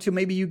while until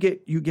maybe you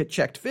get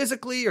checked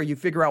physically, or you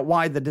figure out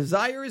why the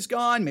desire is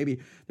gone. Maybe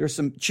there's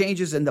some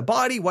changes in the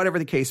body, whatever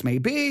the case may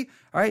be.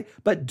 All right,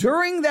 but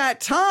during that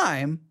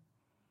time,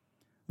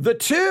 the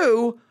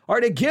two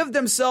are to give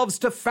themselves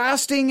to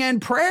fasting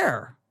and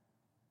prayer,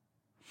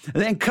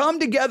 and then come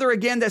together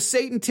again, that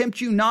Satan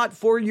tempt you not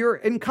for your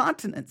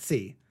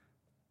incontinency.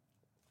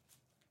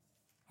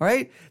 All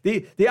right,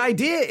 the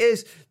idea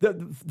is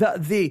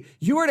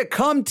you are to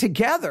come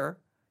together.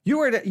 You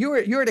are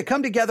to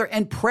come together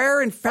and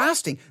prayer and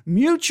fasting.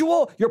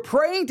 Mutual, you're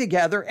praying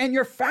together and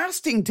you're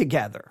fasting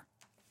together.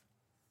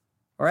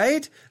 All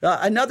right?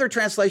 Another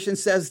translation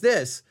says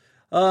this.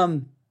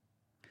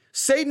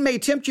 Satan may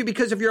tempt you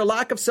because of your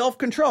lack of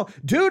self-control,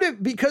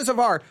 because of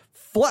our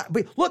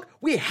look,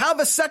 we have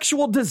a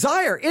sexual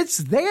desire. It's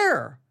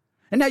there.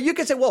 And now you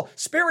can say, well,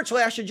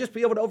 spiritually, I should just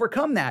be able to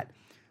overcome that.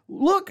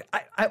 Look,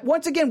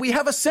 once again, we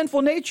have a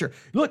sinful nature.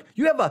 Look,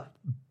 you have a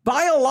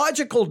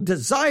biological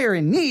desire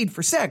and need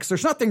for sex.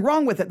 There's nothing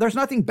wrong with it. There's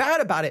nothing bad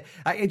about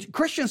it.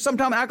 Christians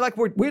sometimes act like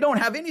we don't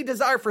have any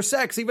desire for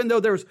sex, even though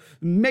there's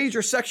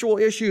major sexual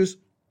issues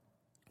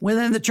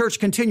within the church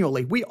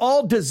continually. We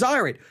all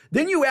desire it.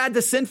 Then you add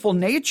the sinful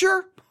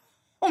nature.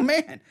 Oh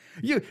man,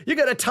 you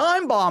got a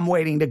time bomb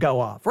waiting to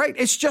go off, right?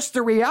 It's just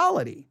the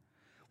reality.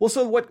 Well,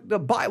 so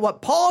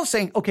what Paul's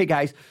saying, okay,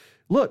 guys,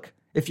 look,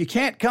 if you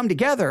can't come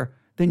together,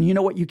 then you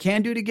know what you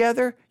can do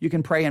together? You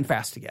can pray and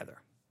fast together.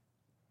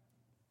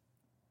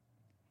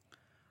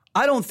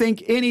 I don't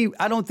think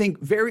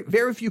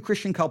very few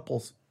Christian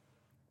couples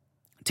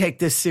take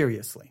this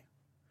seriously.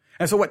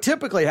 And so what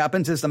typically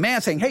happens is the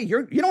man saying, hey,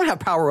 you don't have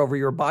power over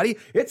your body.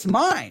 It's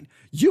mine.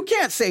 You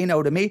can't say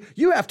no to me.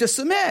 You have to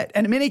submit.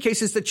 And in many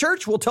cases, the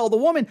church will tell the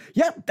woman,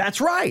 yep, that's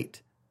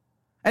right.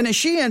 And then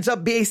she ends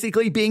up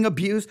basically being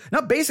abused,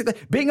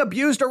 being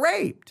abused or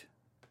raped.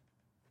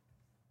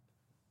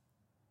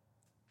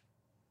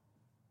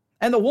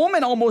 And the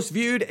woman almost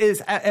viewed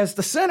as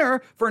the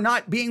sinner for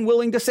not being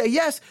willing to say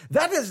yes.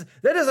 That is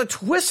a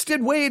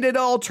twisted way it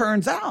all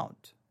turns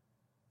out.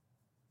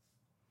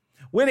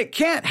 When it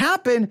can't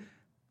happen,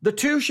 the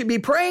two should be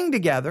praying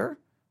together,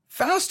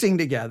 fasting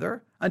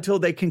together until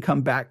they can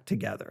come back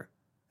together.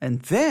 And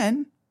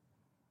then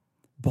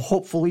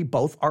hopefully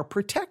both are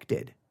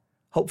protected.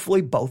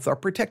 Hopefully both are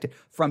protected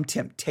from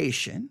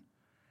temptation,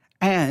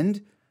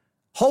 and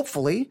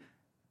hopefully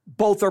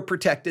both are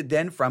protected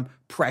then from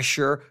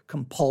pressure,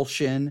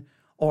 compulsion,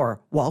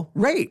 or,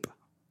 rape.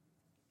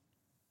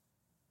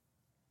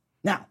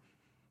 Now,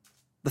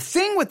 the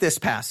thing with this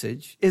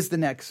passage is the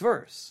next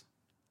verse.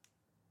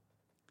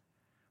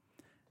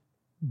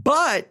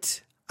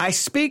 But I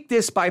speak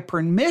this by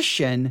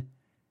permission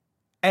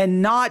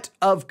and not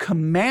of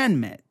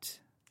commandment.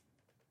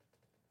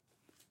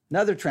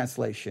 Another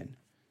translation,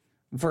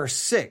 verse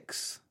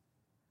 6.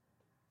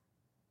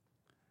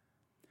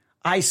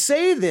 I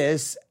say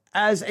this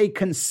as a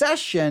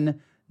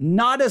concession,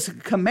 not as a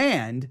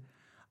command.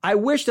 I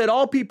wish that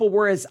all people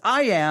were as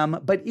I am,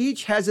 but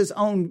each has his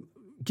own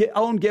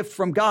gift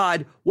from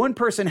God. One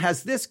person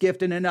has this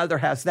gift and another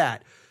has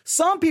that.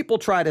 Some people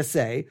try to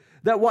say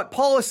that what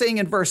Paul is saying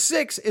in verse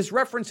 6 is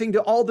referencing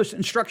to all the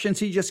instructions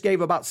he just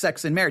gave about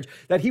sex and marriage,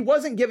 that he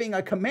wasn't giving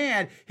a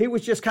command. He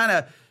was just kind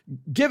of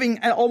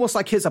giving almost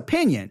like his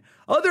opinion.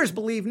 Others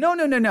believe,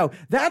 no.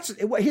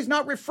 He's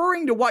not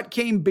referring to what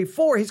came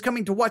before. He's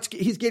coming to what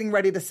he's getting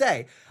ready to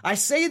say. I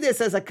say this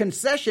as a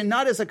concession,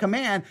 not as a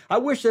command. I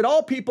wish that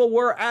all people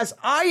were as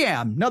I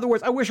am. In other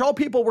words, I wish all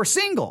people were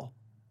single.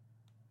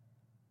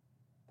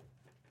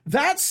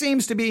 That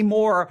seems to be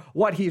more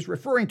what he's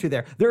referring to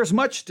there. There's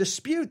much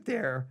dispute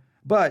there,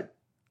 but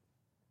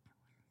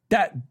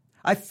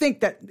I think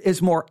that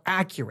is more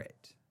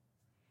accurate.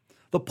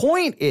 The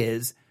point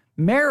is,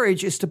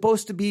 marriage is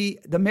supposed to be,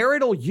 the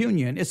marital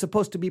union is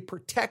supposed to be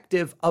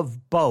protective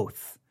of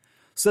both,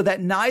 so that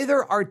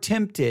neither are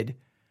tempted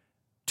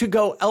to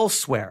go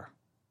elsewhere.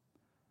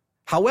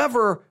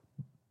 However,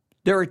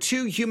 there are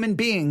two human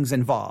beings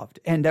involved,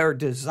 and their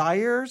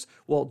desires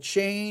will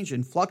change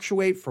and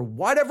fluctuate for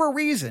whatever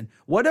reason,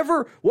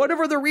 whatever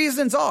the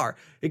reasons are.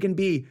 It can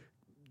be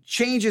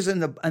changes in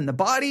the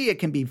body. It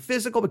can be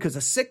physical because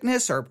of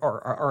sickness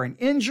or an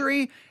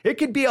injury. It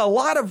could be a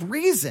lot of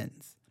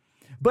reasons.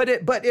 But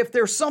if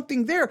there's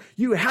something there,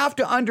 you have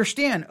to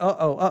understand.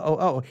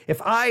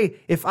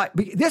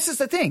 This is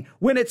the thing.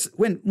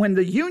 When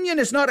the union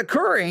is not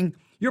occurring,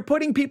 you're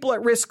putting people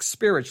at risk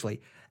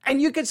spiritually. And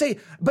you can say,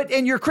 but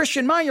in your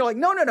Christian mind, you're like,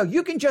 no,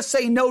 you can just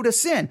say no to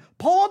sin.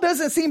 Paul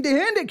doesn't seem to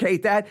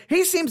indicate that.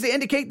 He seems to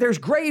indicate there's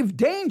grave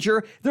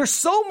danger. There's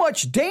so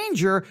much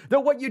danger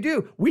that what you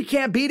do, we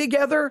can't be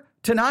together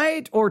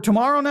tonight or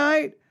tomorrow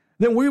night.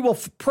 Then we will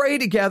pray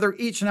together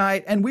each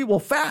night and we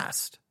will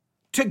fast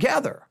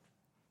together.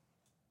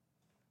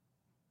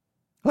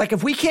 Like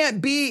if we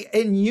can't be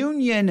in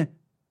union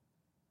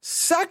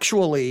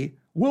sexually,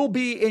 we'll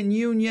be in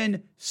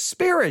union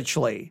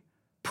spiritually,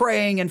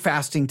 praying and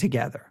fasting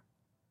together.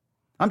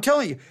 I'm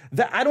telling you,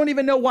 that I don't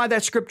even know why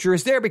that scripture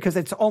is there, because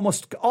it's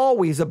almost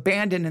always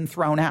abandoned and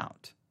thrown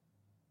out.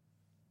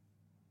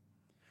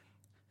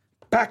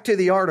 Back to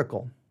the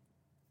article.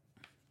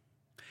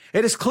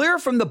 It is clear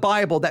from the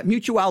Bible that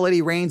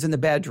mutuality reigns in the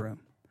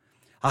bedroom.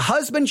 A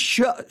husband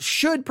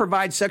should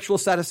provide sexual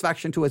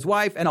satisfaction to his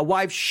wife, and a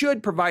wife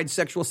should provide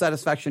sexual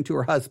satisfaction to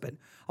her husband.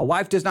 A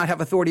wife does not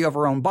have authority over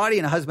her own body,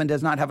 and a husband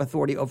does not have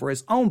authority over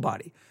his own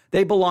body.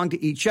 They belong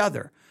to each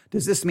other.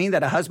 Does this mean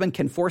that a husband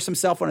can force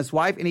himself on his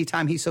wife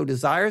anytime he so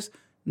desires?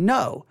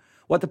 No.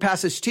 What the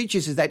passage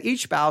teaches is that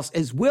each spouse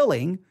is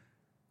willing,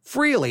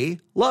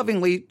 freely,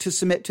 lovingly to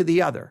submit to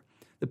the other.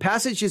 The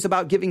passage is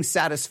about giving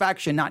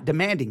satisfaction, not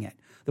demanding it.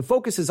 The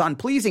focus is on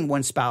pleasing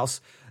one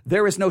spouse,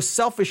 There is no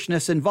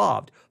selfishness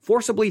involved.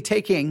 Forcibly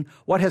taking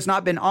what has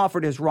not been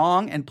offered is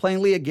wrong and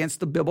plainly against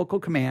the biblical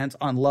commands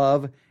on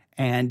love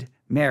and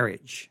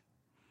marriage.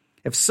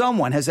 If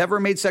someone has ever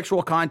made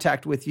sexual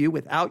contact with you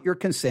without your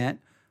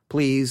consent,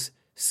 please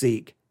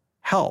seek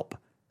help.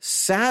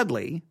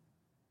 Sadly,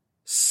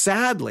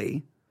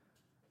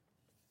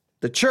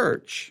 the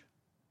church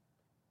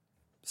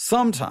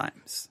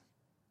sometimes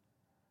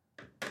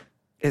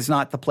is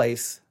not the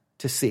place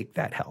to seek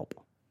that help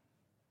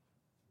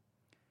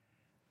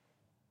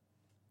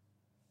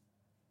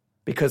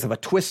because of a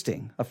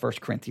twisting of 1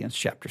 Corinthians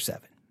chapter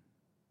 7.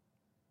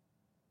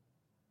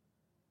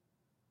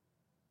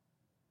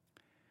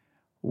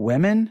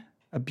 Women,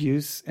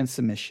 abuse, and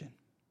submission.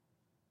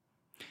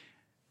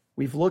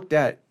 We've looked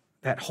at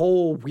that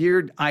whole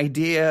weird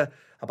idea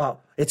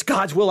about it's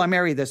God's will I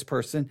marry this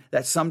person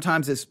that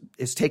sometimes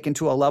is taken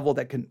to a level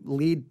that can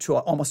lead to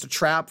almost a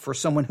trap for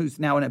someone who's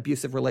now in an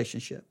abusive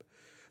relationship.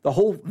 The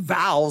whole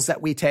vows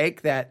that we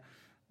take that,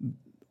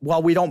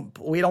 well, we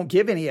don't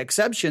give any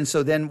exceptions,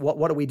 so then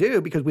what do we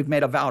do? Because we've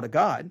made a vow to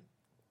God.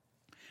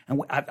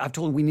 And I've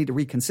told we need to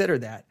reconsider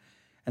that.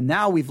 And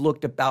now we've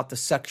looked about the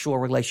sexual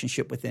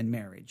relationship within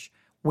marriage,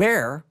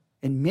 where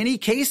in many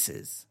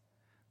cases,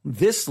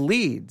 this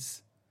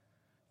leads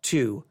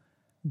to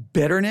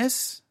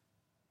bitterness,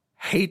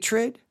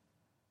 hatred,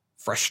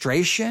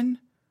 frustration,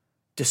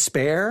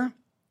 despair,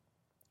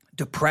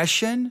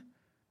 depression,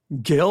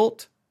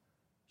 guilt,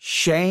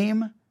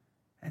 shame,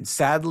 and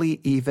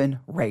sadly, even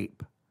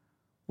rape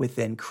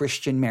within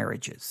Christian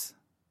marriages.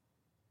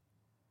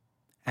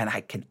 And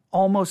I can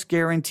almost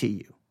guarantee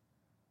you,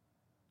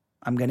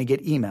 I'm going to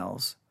get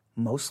emails,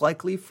 most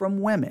likely from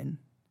women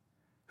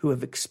who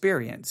have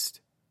experienced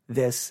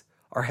this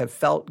or have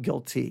felt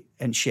guilty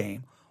and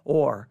shame,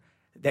 or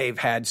they've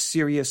had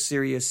serious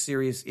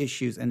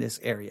issues in this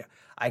area.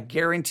 I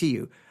guarantee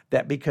you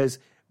that because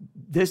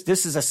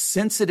this is a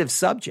sensitive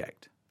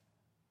subject.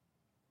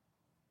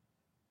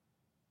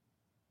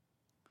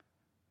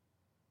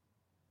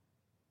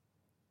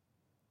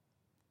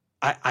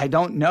 I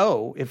don't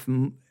know if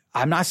I'm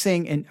not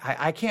saying, and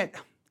I can't.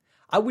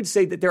 I would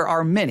say that there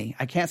are many,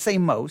 I can't say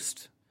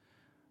most,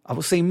 I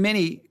will say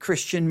many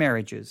Christian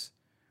marriages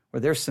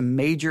where there's some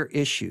major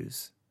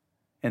issues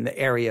in the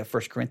area of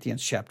 1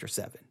 Corinthians chapter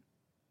 7.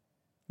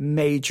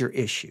 Major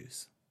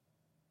issues.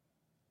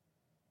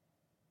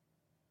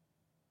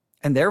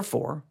 And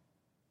therefore,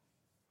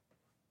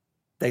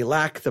 they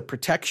lack the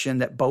protection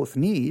that both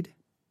need.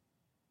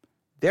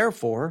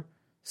 Therefore,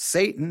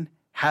 Satan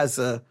has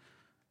a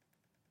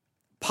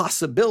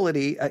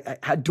possibility,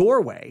 a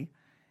doorway,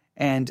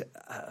 and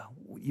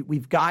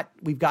we've got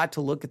to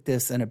look at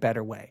this in a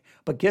better way.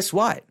 But guess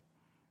what?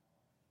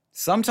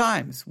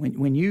 Sometimes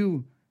when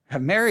you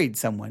have married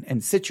someone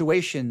in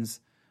situations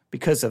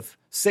because of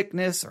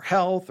sickness or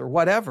health or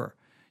whatever,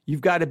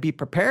 you've got to be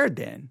prepared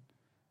then.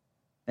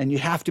 And you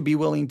have to be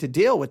willing to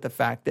deal with the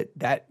fact that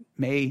that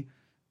may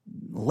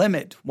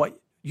limit what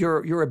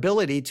your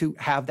ability to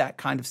have that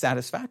kind of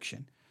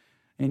satisfaction.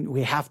 And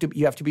you have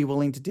to be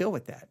willing to deal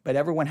with that. But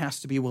everyone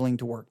has to be willing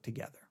to work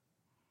together.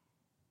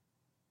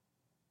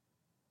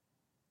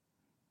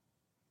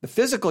 The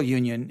physical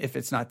union, if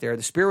it's not there,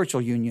 the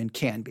spiritual union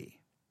can be.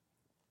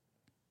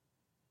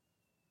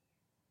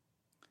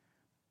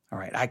 All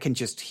right, I can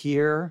just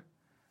hear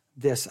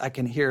this. I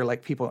can hear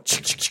like people.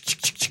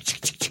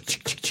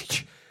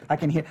 I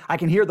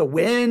can hear the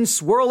wind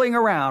swirling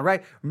around,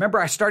 right?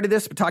 Remember I started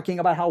this talking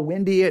about how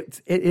windy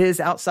it is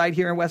outside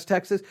here in West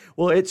Texas?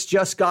 Well, it's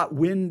just got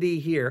windy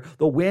here.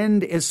 The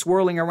wind is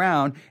swirling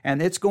around,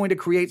 and it's going to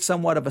create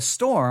somewhat of a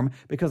storm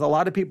because a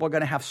lot of people are going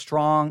to have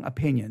strong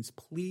opinions.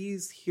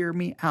 Please hear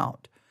me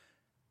out.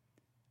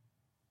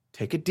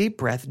 Take a deep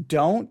breath.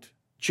 Don't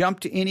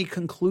jump to any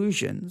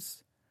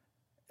conclusions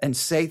and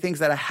say things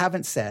that I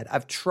haven't said.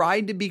 I've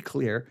tried to be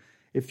clear.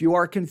 If you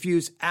are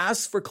confused,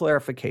 ask for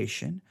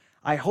clarification.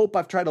 I hope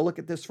I've tried to look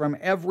at this from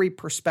every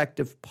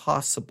perspective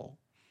possible.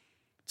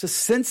 It's a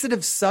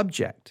sensitive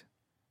subject.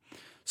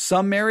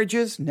 Some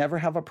marriages never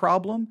have a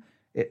problem.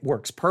 It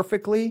works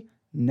perfectly,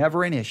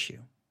 never an issue.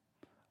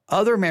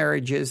 Other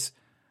marriages,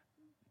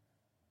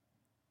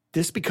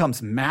 this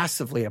becomes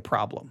massively a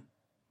problem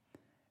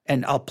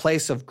and a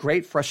place of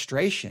great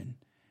frustration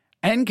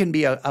and can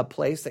be a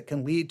place that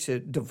can lead to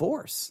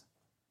divorce.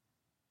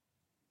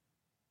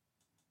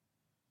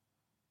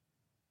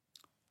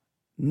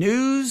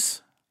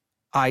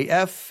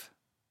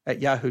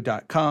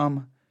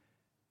 newsif@yahoo.com,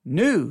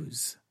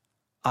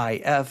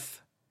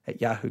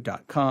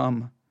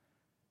 newsif@yahoo.com,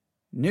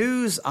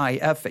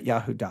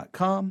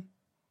 newsif@yahoo.com.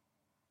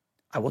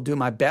 I will do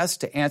my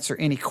best to answer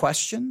any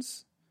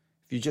questions.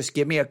 If you just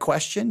give me a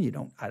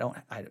question, I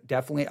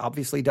definitely,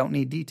 obviously don't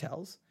need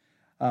details.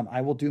 I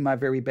will do my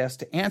very best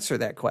to answer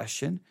that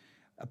question,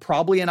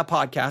 probably in a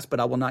podcast,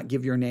 but I will not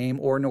give your name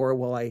nor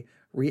will I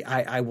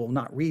will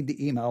not read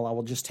the email. I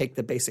will just take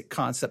the basic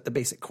concept, the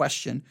basic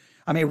question.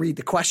 I may read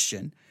the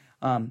question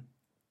and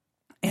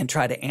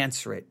try to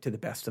answer it to the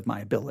best of my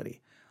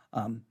ability.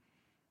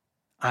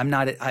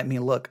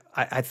 Look,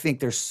 I think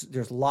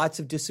there's lots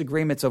of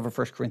disagreements over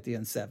 1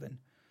 Corinthians 7.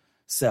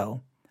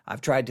 So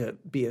I've tried to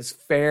be as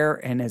fair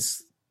and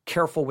as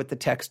careful with the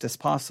text as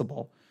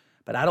possible.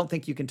 But I don't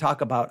think you can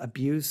talk about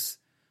abuse,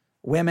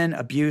 women,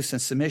 abuse,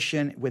 and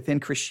submission within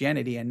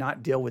Christianity and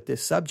not deal with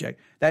this subject.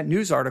 That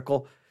news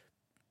article,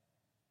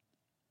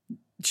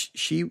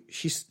 she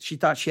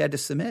thought she had to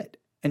submit,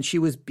 and she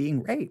was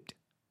being raped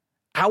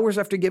hours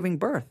after giving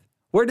birth.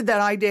 Where did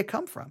that idea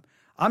come from?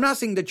 I'm not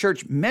saying the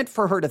church meant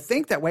for her to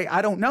think that way.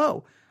 I don't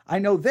know. I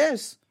know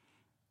this.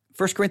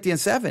 1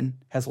 Corinthians 7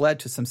 has led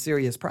to some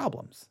serious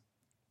problems.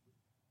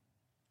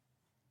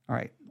 All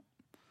right.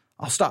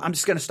 I'll stop. I'm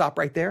just going to stop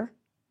right there.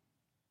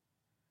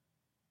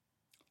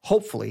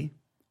 Hopefully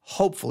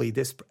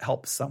this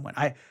helps someone.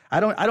 I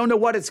don't know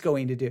what it's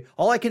going to do.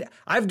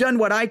 I've done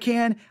what I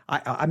can.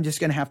 I'm just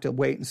going to have to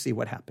wait and see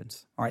what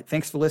happens. All right.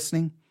 Thanks for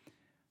listening.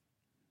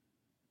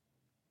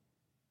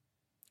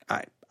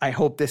 I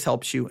hope this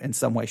helps you in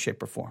some way,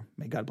 shape, or form.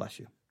 May God bless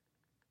you.